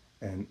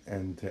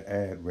 And to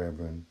add,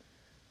 Reverend,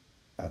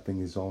 I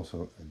think it's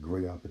also a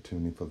great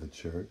opportunity for the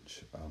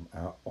church,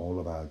 all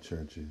of our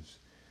churches,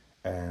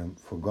 and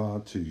for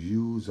God to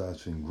use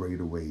us in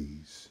greater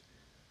ways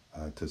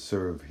to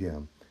serve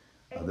him.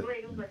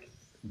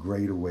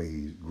 Greater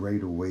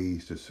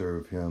ways to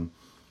serve him.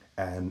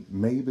 And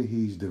maybe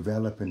he's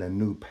developing a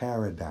new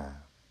paradigm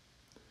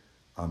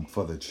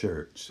for the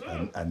church,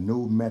 a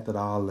new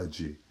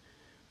methodology.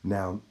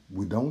 Now,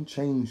 we don't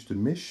change the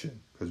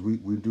mission, because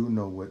we do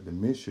know what the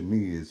mission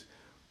is,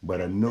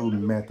 but a new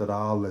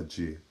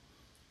methodology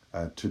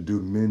to do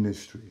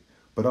ministry,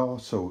 but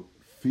also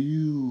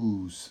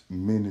fuse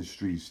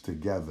ministries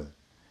together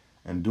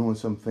and doing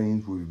some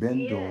things we've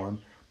been doing,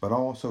 but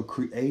also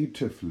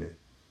creatively,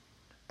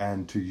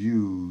 and to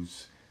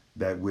use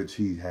that which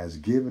he has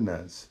given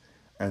us.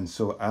 And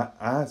so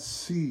I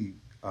see,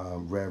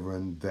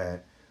 Reverend,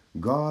 that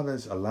God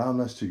is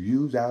allowing us to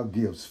use our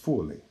gifts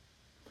fully.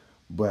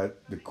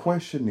 But the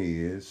question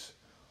is,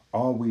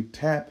 are we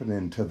tapping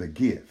into the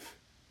gift?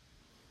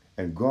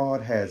 And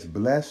God has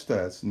blessed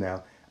us.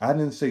 Now, I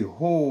didn't say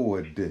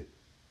hoard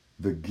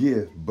the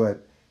gift,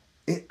 but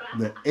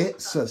the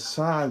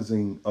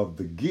exercising of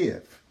the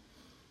gift,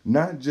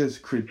 not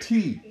just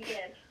critique,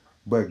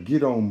 but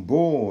get on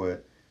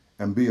board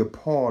and be a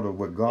part of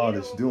what God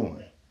is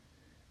doing.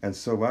 And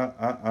so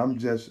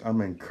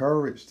I'm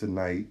encouraged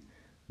tonight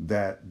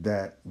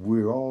that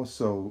we're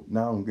also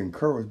now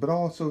encouraged, but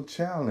also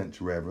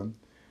challenged, Reverend.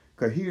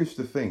 Because here's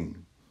the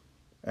thing,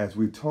 as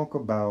we talk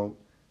about,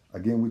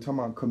 again, we talk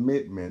about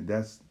commitment.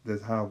 That's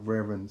how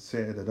Reverend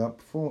set it up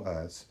for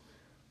us.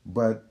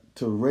 But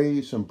to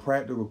raise some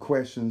practical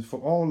questions for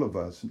all of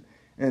us,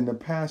 and the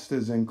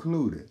pastors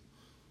included.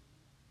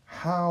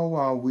 How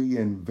are we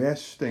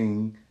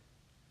investing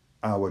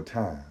our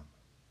time?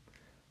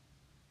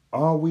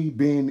 Are we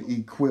being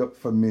equipped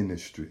for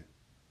ministry?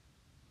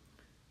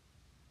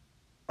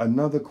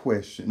 Another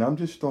question, I'm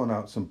just throwing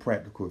out some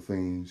practical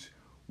things.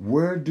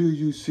 Where do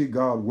you see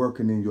God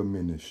working in your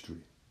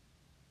ministry?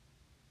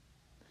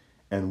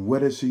 And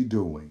what is he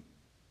doing?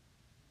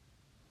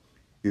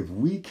 If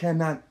we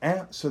cannot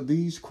answer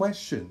these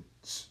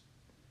questions,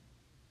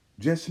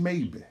 just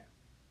maybe,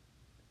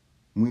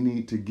 we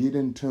need to get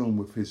in tune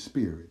with his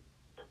spirit.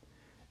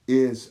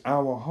 Is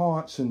our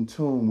hearts in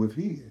tune with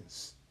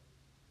his?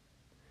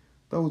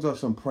 Those are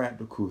some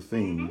practical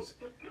things.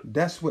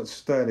 That's what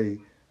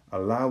study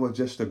allow us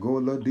just to go a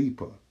little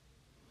deeper.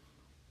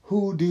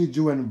 Who did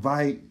you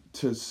invite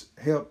to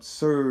help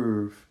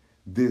serve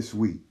this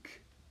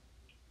week?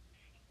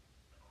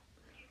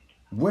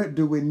 What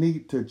do we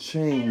need to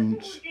change?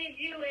 And who did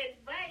you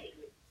invite?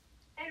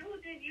 And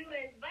who did you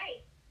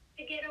invite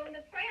to get on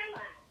the prayer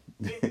line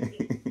this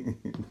week?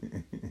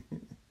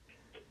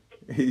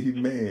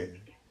 Amen.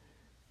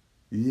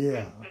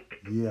 Yeah.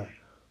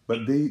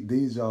 But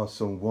these are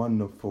some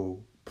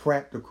wonderful,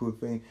 practical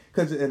things,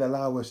 because it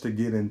allows us to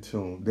get in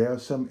tune. There are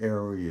some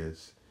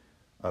areas,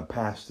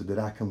 Pastor, that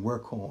I can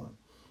work on.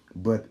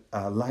 But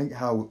like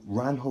how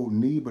Reinhold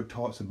Niebuhr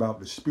talks about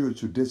the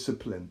spiritual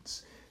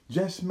disciplines,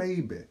 just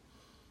maybe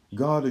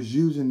God is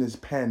using this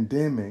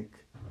pandemic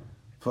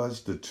for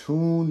us to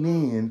tune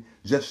in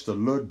just a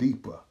little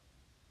deeper,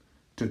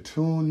 to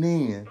tune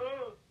in,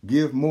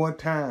 give more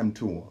time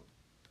to him.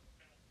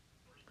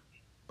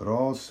 But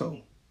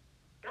also,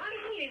 not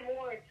only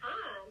more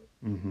time,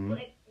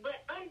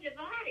 but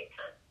undivided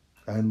time.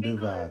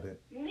 Undivided.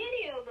 Because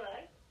many of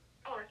us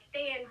are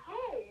staying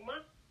home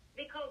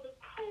because of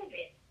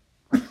COVID.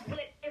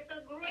 But it's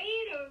a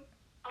greater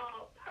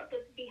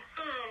purpose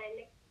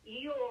behind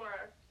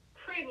your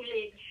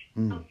privilege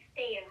of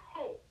staying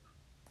home.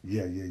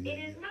 Yeah. It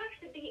is not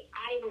to be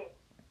idle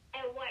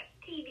and watch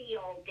TV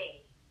all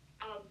day,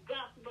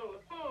 gossip on the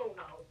phone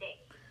all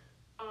day,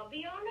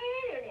 be on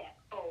the internet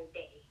all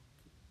day.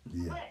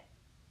 Yeah. But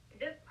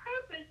the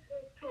purpose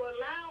is to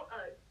allow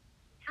us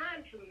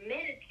time to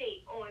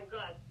meditate on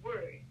God's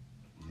word,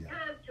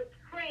 time to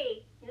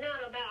pray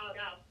not about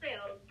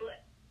ourselves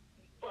but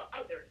for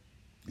others,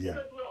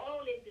 because we're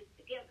all in this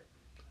together.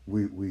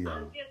 We are.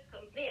 I'm just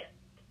convinced.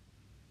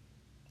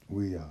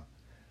 We are.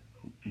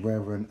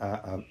 Reverend,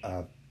 can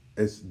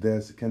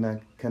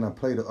I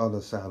play the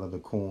other side of the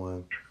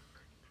coin?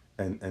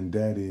 And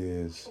that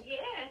is,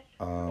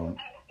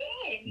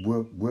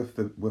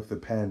 with the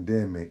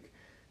pandemic,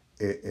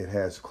 it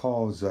has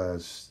caused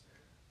us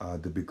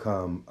to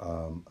become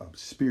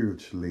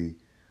spiritually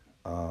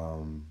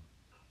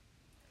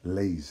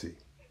lazy.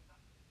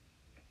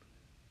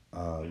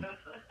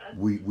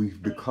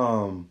 We've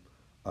become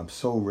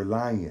so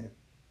reliant.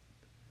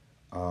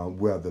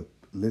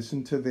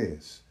 Listen to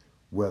this,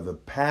 where the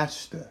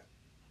pastor,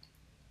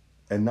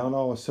 and not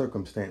all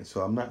circumstance,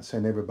 so I'm not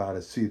saying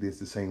everybody see this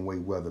the same way,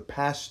 where the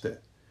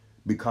pastor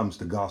becomes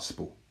the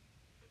gospel.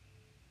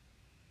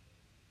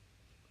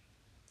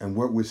 And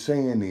what we're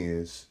saying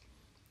is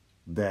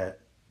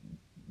that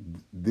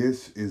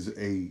this is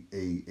a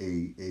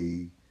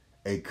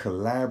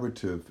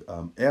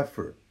collaborative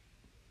effort.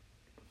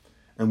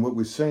 And what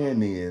we're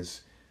saying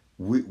is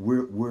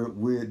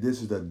we're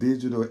this is a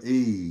digital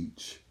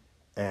age,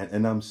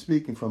 and I'm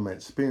speaking from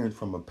experience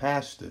from a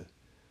pastor,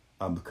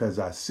 because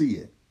I see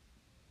it,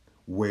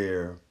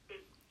 where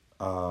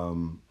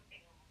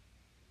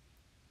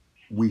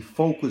we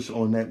focus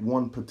on that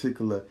one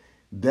particular,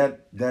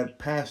 that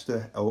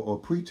pastor or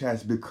preacher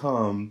has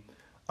become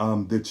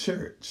the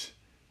church.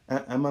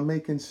 Am I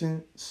making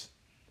sense?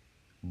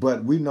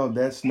 But we know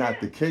that's not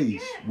the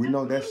case. We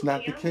know that's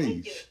not the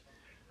case.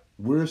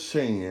 We're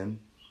saying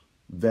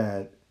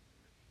that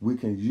we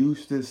can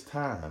use this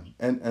time,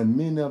 and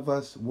many of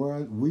us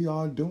we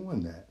are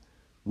doing that.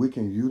 We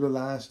can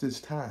utilize this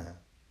time,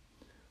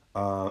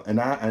 and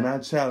I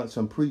challenge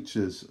some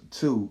preachers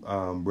too,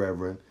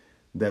 Reverend,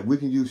 that we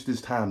can use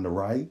this time to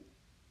write,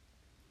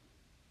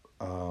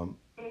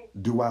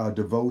 do our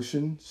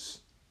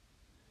devotions.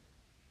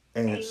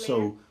 And Amen.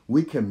 so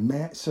we can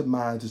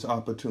maximize this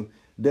opportunity.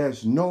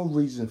 There's no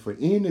reason for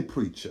any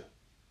preacher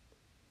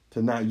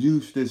to not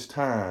use this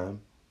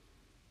time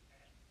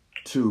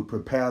to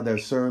prepare their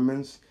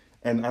sermons.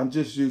 And I'm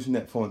just using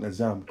that for an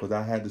example because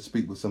I had to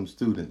speak with some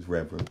students,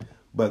 Reverend.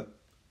 But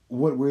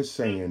what we're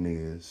saying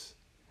is,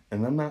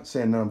 and I'm not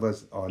saying none of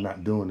us are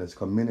not doing this,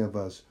 because many of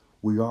us,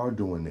 we are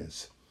doing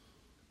this.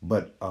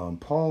 But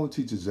Paul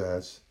teaches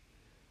us,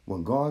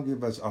 when God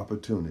gives us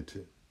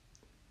opportunity,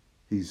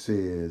 he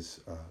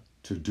says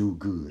to do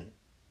good.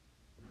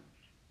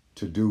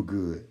 To do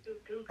good. Do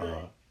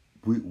good.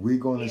 We're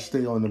going to Yes.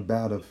 stay on the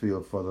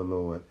battlefield for the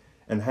Lord.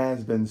 And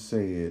has been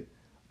said,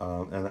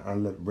 and I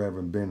let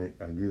Reverend Bennett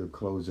give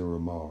closing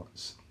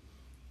remarks.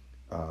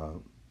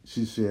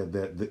 She said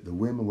that the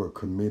women were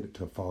committed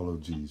to follow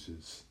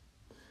Jesus.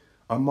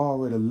 I'm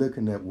already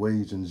looking at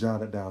ways and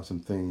jotted down some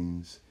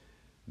things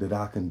that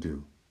I can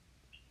do.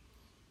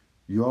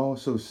 You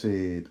also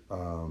said,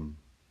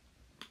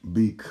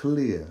 be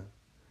clear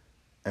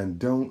and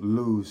don't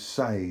lose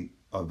sight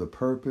of the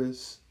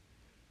purpose.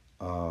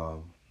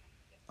 So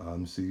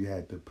you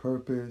had the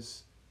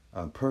purpose,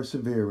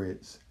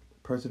 perseverance,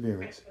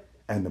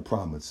 and the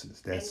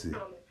promises. That's it.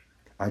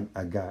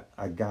 I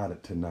got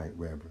it tonight,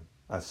 Reverend.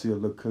 I see a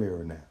little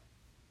clearer now.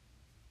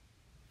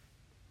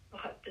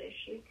 God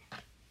bless you.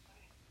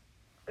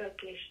 God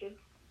bless you.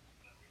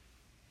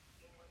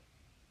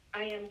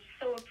 I am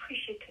so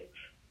appreciative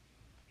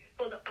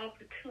for the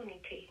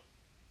opportunity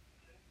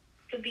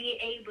to be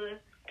able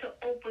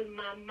to open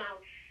my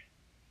mouth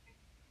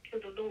to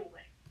the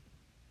Lord.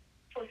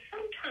 For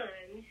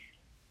sometimes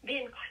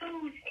being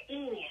closed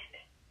in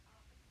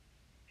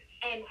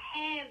and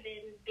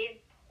having been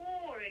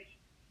poured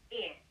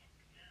in,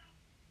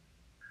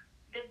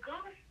 the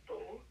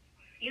gospel,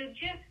 you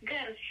just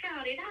got to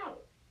shout it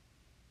out.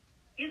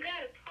 You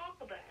got to talk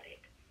about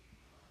it.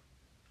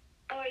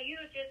 Or you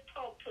just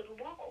talk to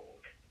the wall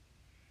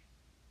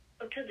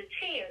or to the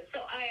chair. So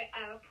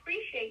I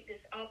appreciate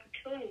this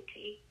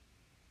opportunity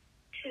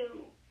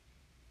to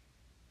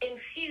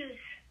infuse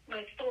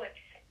my thoughts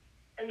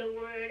and the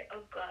word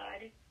of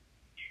God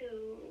to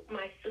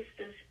my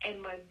sisters and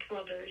my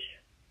brothers,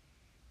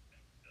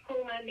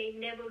 whom I may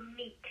never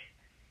meet,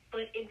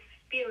 but in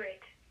spirit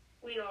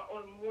we are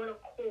on one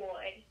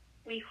accord.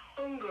 We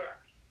hunger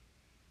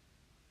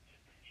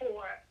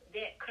for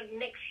that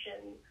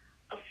connection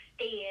of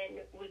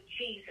staying with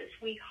Jesus.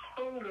 We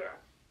hunger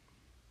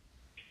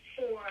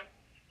for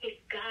his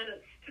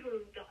guidance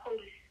through the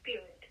Holy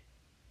Spirit.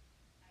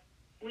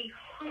 We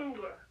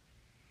hunger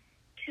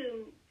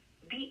to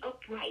be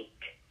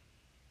upright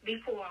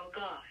before our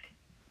God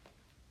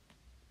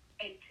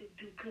and to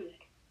do good.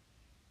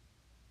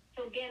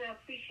 So again, I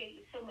appreciate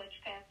you so much,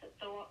 Pastor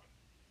Thorpe,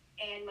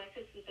 and my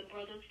sisters and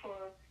brothers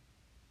for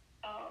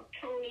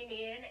tuning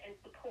in and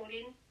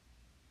supporting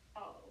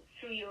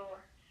through your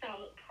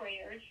solid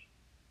prayers.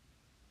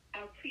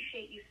 I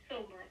appreciate you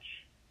so much.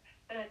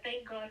 And I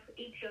thank God for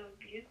each of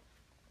you.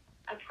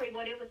 I pray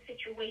whatever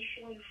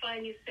situation you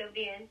find yourself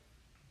in,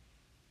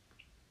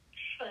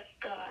 trust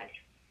God.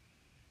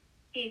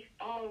 He's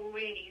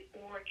already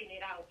working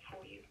it out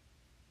for you.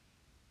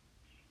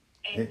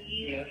 And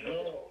you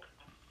will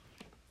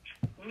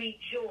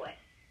rejoice.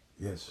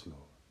 Yes, Lord.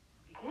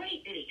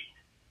 Greatly.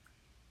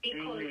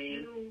 Because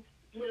you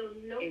will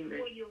know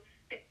for yourself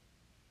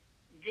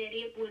that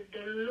it was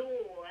the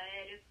Lord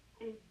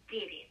who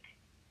did it.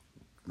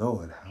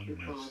 Lord, have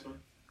mercy.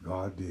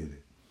 God did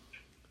it.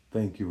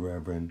 Thank you,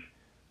 Reverend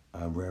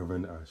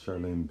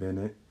Shirlene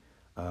Bennett.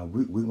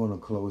 We're going to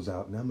close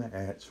out. And I'm going to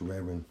ask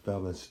Reverend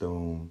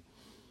Featherstone,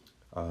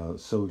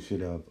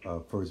 associate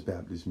of First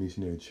Baptist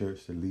Missionary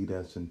Church, to lead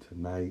us in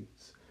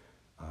tonight's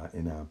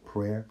in our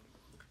prayer.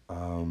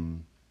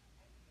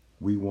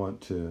 We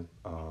want to,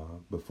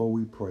 before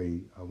we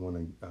pray, I want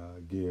to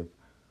give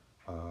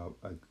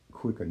a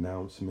quick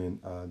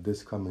announcement.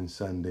 This coming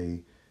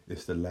Sunday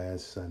is the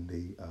last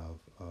Sunday of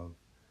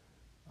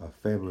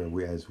February.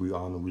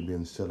 We've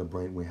been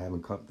celebrating. We're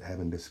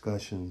having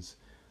discussions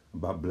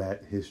about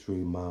Black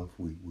History Month.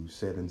 We've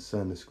sat in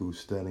Sunday school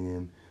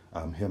studying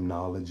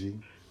hymnology.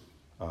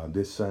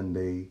 This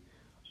Sunday,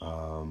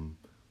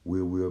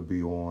 we will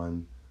be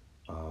on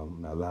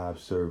a live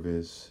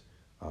service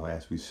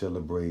as we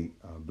celebrate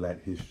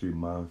Black History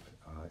Month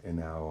in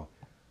our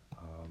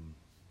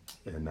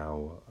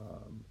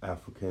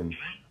African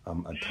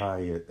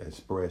attire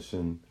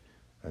expression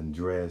and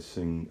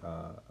dressing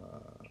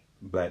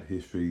Black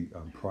History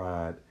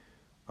Pride.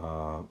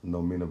 No,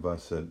 many of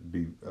us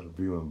be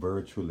viewing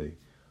virtually,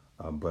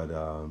 but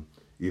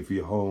if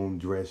you're home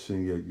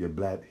dressing your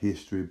Black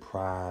History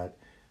Pride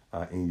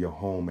in your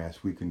home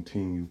as we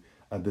continue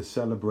the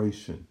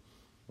celebration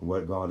of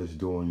what God is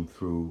doing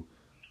through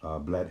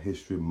Black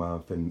History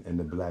Month and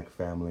the Black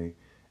family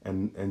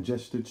and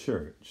just the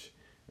church.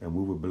 And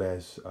we were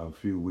blessed a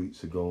few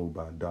weeks ago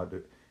by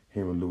Dr.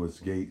 Henry Louis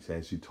Gates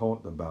as he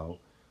talked about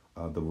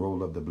the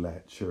role of the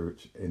Black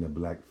church in the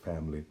Black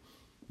family.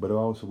 But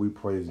also we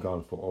praise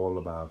God for all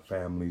of our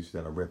families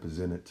that are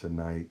represented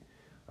tonight,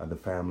 the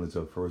families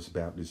of First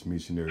Baptist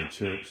Missionary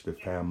Church, the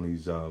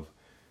families of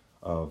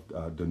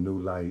the New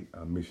Light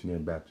Missionary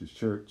Baptist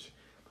Church.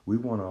 We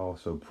want to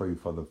also pray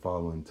for the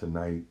following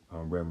tonight,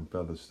 Reverend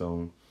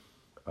Featherstone.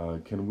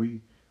 Can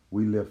we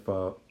lift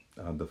up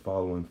the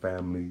following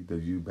family, the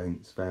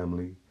Eubanks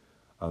family,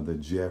 the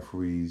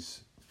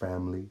Jeffries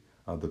family,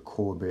 the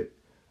Corbett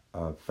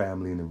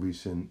family in the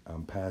recent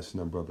passing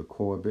of Brother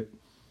Corbett.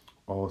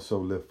 Also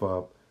lift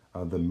up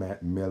the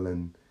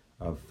Macmillan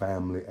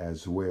family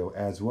as well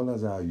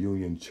as our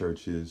Union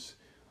churches,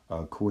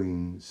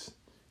 Queens,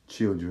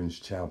 Children's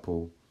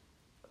Chapel.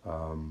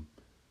 Who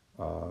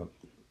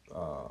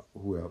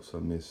else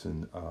I'm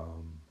missing?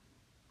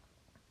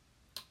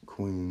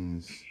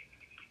 Queens.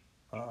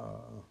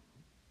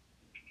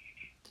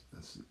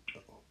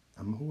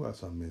 Who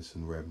else I'm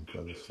missing? Reverend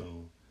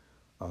Featherstone.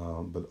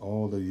 But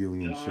all the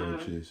Union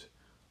churches.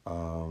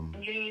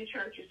 Union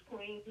churches,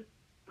 Queens,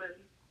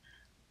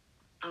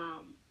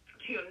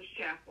 Children's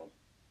Chapel,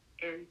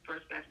 and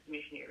First Baptist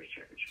Missionary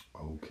Church.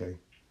 Okay.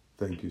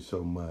 Thank you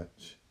so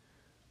much.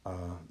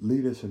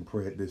 Lead us in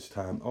prayer at this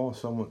time.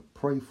 Also, I want to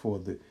pray for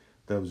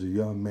there was a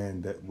young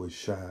man that was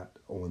shot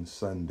on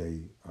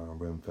Sunday,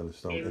 Reverend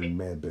Featherstone, in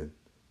Mebane.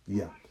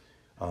 Yeah.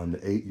 The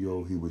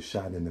 8-year-old, he was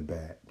shot in the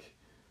back.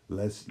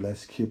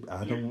 Let's keep,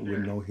 I don't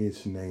know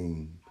his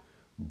name,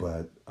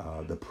 but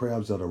the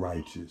prayers of the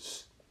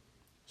righteous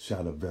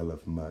shall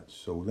availeth much.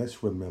 So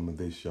let's remember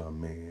this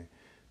young man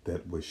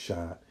that was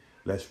shot.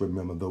 Let's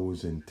remember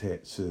those in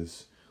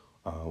Texas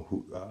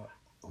who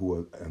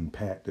were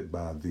impacted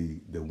by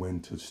the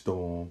winter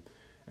storm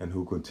and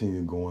who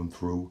continue going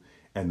through.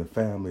 And the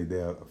family,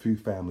 there are a few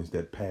families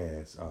that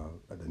passed,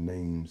 the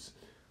names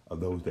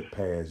of those that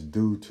passed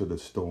due to the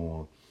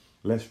storm.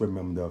 Let's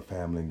remember their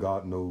family.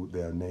 God knows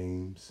their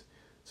names.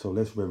 So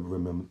let's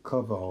remember,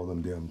 cover all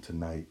of them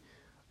tonight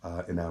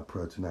in our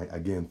prayer tonight.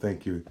 Again,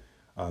 thank you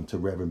to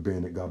Reverend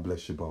Bennett. God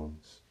bless your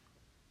bones.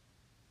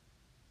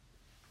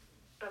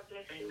 God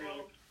bless you.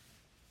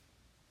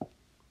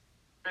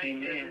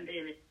 Amen.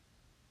 Bennett,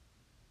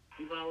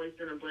 you've always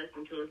been a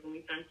blessing to us, and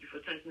we thank you for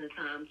taking the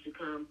time to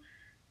come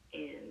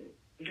and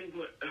do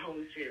what the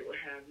Holy Spirit will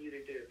have you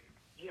to do.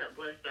 You have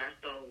blessed our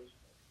souls.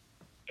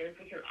 And if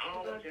we can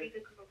all just,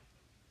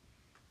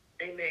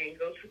 amen,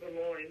 go to the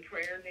Lord in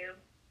prayer now.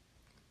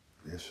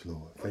 Yes,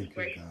 Lord. Thank you,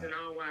 gracious God. and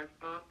all-wise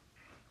Father,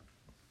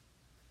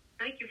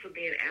 thank you for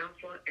being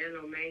Alpha and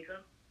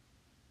Omega.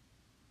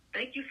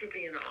 Thank you for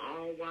being an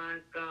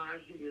all-wise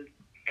God who is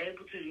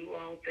able to do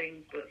all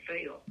things but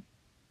fail.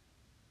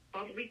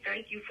 Father, we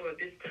thank you for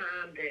this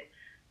time that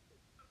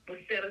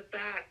was set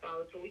aside,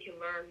 Father, so we can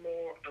learn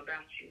more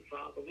about you,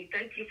 Father. We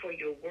thank you for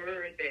your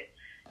word that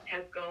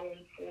has gone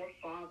forth,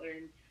 Father,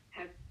 and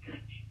has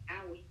touched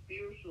our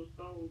spiritual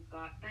souls,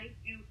 God. Thank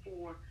you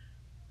for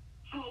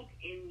hope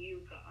in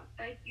you, God.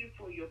 Thank you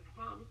for your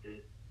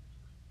promises.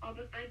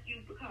 Father, thank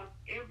you because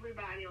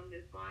everybody on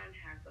this line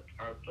has a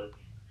purpose.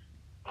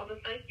 Father,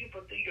 thank you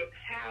for through your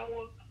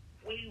power,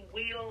 we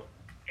will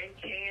and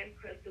can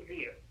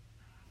persevere.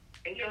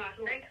 And God,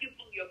 thank you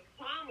for your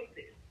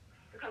promises.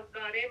 Because,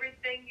 God,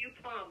 everything you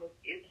promise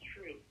is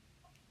true.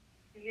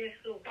 Yes,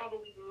 so,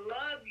 Father, we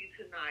love you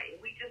tonight.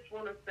 And we just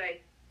want to say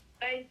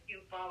thank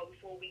you, Father,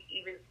 before we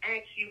even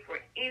ask you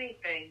for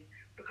anything.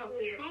 Because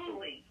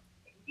truly,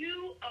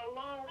 you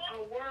alone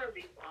are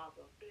worthy,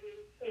 Father.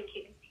 Thank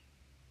you.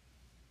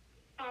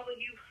 Father,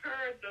 you've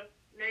heard the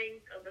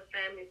names of the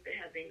families that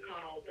have been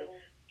called, the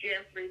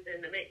Jeffries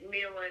and the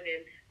McMillan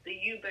and the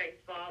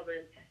Eubanks,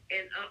 Father,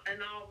 and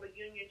all the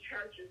Union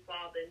churches,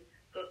 Father, and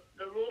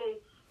the little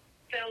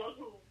fellow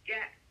who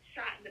got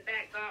shot in the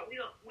back, God, we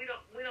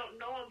don't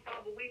know him,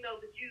 Father. We know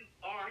that you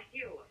are a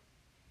healer,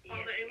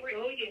 Father, and we're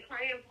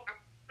praying for our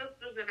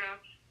sisters and our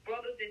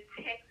brothers in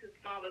Texas,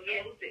 Father,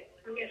 those that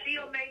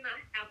still may not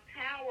have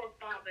power,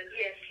 Father, and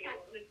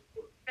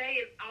stay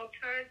in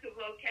alternative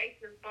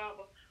locations,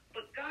 Father.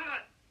 But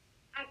God,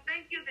 I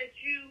thank you that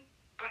you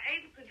are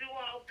able to do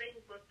all things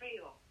but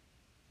fail.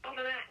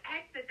 Father, I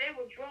ask that they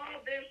will draw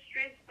their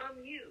strength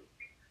from you.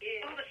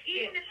 Father,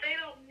 even if they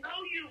don't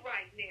know you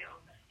right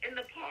now, in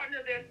the pardon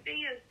of their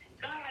sins,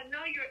 God, I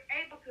know you're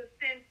able to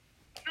send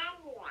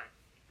someone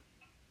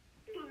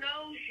who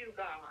knows you,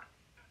 God,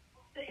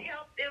 to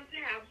help them to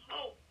have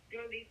hope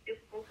during these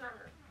difficult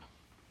times.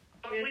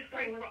 Father, we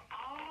pray for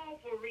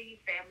all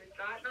bereaved families,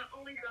 God, not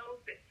only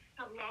those that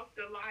have lost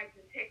their lives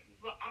in Texas,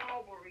 but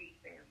all bereaved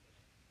families.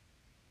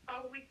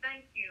 Father, we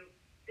thank you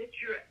that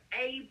you're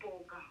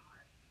able,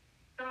 God.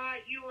 God,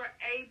 you are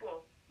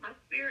able. My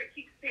spirit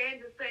keeps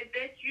saying to say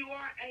that you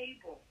are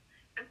able.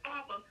 And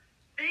Father,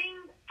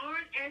 things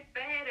aren't as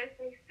bad as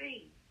they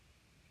seem.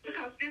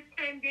 Because this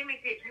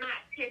pandemic did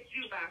not catch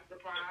you by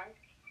surprise.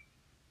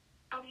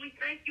 We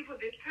thank you for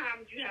this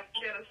time that you have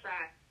set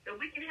aside, that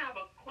we can have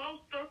a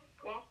closer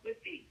walk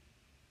with thee.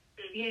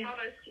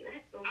 Father,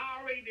 it's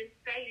already been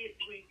stated,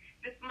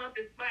 this month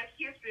is Black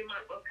History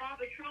Month, but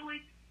Father,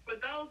 truly, for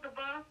those of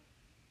us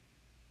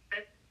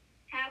that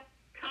have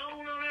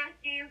tone on our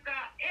skins,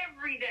 God,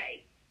 every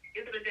day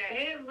is a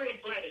day.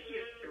 Every Black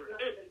History.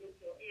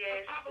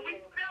 Yes. Father, we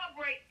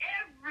celebrate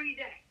every every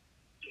day.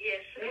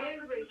 Yes,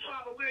 Every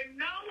Father, we're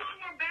no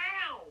longer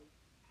bound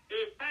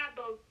by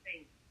those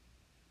things.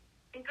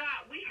 And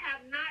God, we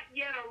have not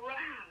yet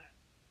arrived.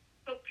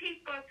 So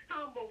keep us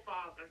humble,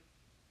 Father.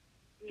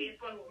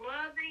 Keep us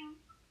loving.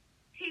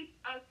 Keep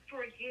us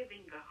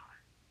forgiving, God.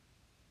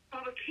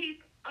 Father,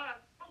 keep us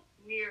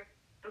near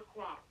the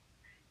cross.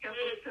 Help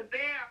us to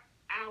bear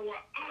our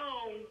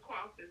own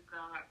crosses,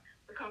 God,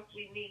 because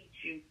we need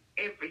you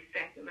every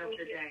second of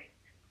the day.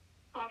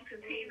 Father,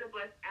 continue to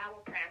bless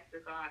our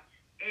pastor, God,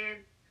 and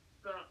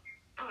the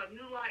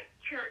New Light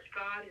Church,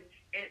 God,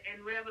 and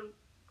Reverend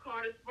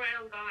Curtis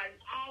Brown, God, and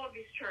all of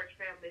his church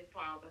family,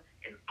 Father,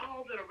 and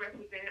all that are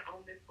represented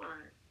on this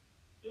line.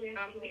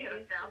 God, we had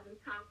 1,000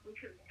 times. We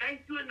couldn't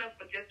thank you enough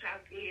for just how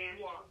good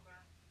you are.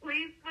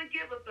 Please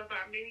forgive us of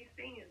our many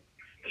sins.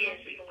 Yes,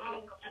 we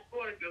all come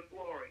short of your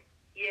glory.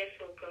 Yes,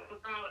 oh God. So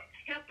God,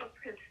 help us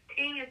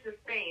continue to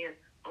stand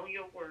on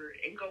your word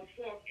and go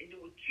forth and do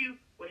what you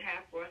would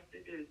have for us to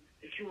do.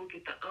 That you will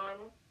get the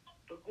honor,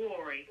 the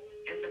glory,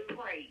 and the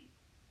praise.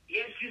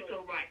 Yes, you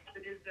so right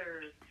to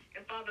deserve.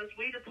 And Father, as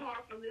we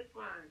depart from this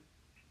line,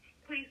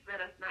 please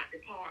let us not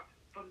depart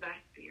from thy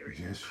spirit.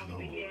 Yes, Lord.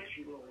 We need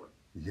you, Lord.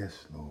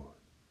 Yes, Lord.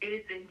 It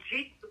is in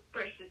Jesus'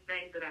 precious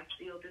name that I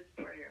seal this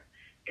prayer.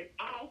 And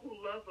all who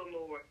love the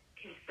Lord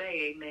can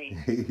say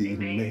amen.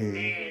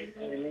 Amen.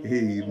 Amen.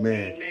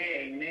 Amen.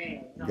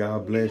 Amen.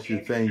 God bless you.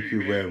 Thank you,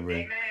 Reverend.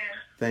 Amen.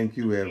 Thank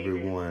you,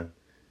 everyone.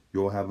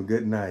 You all have a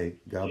good night.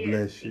 God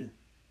bless you.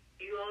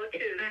 You all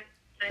too.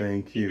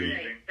 Thank you.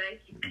 Thank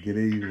you. Good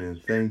evening.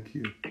 Thank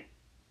you.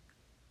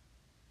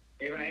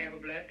 Everybody have a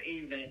blessed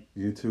evening.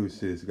 You too,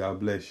 sis. God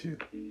bless you.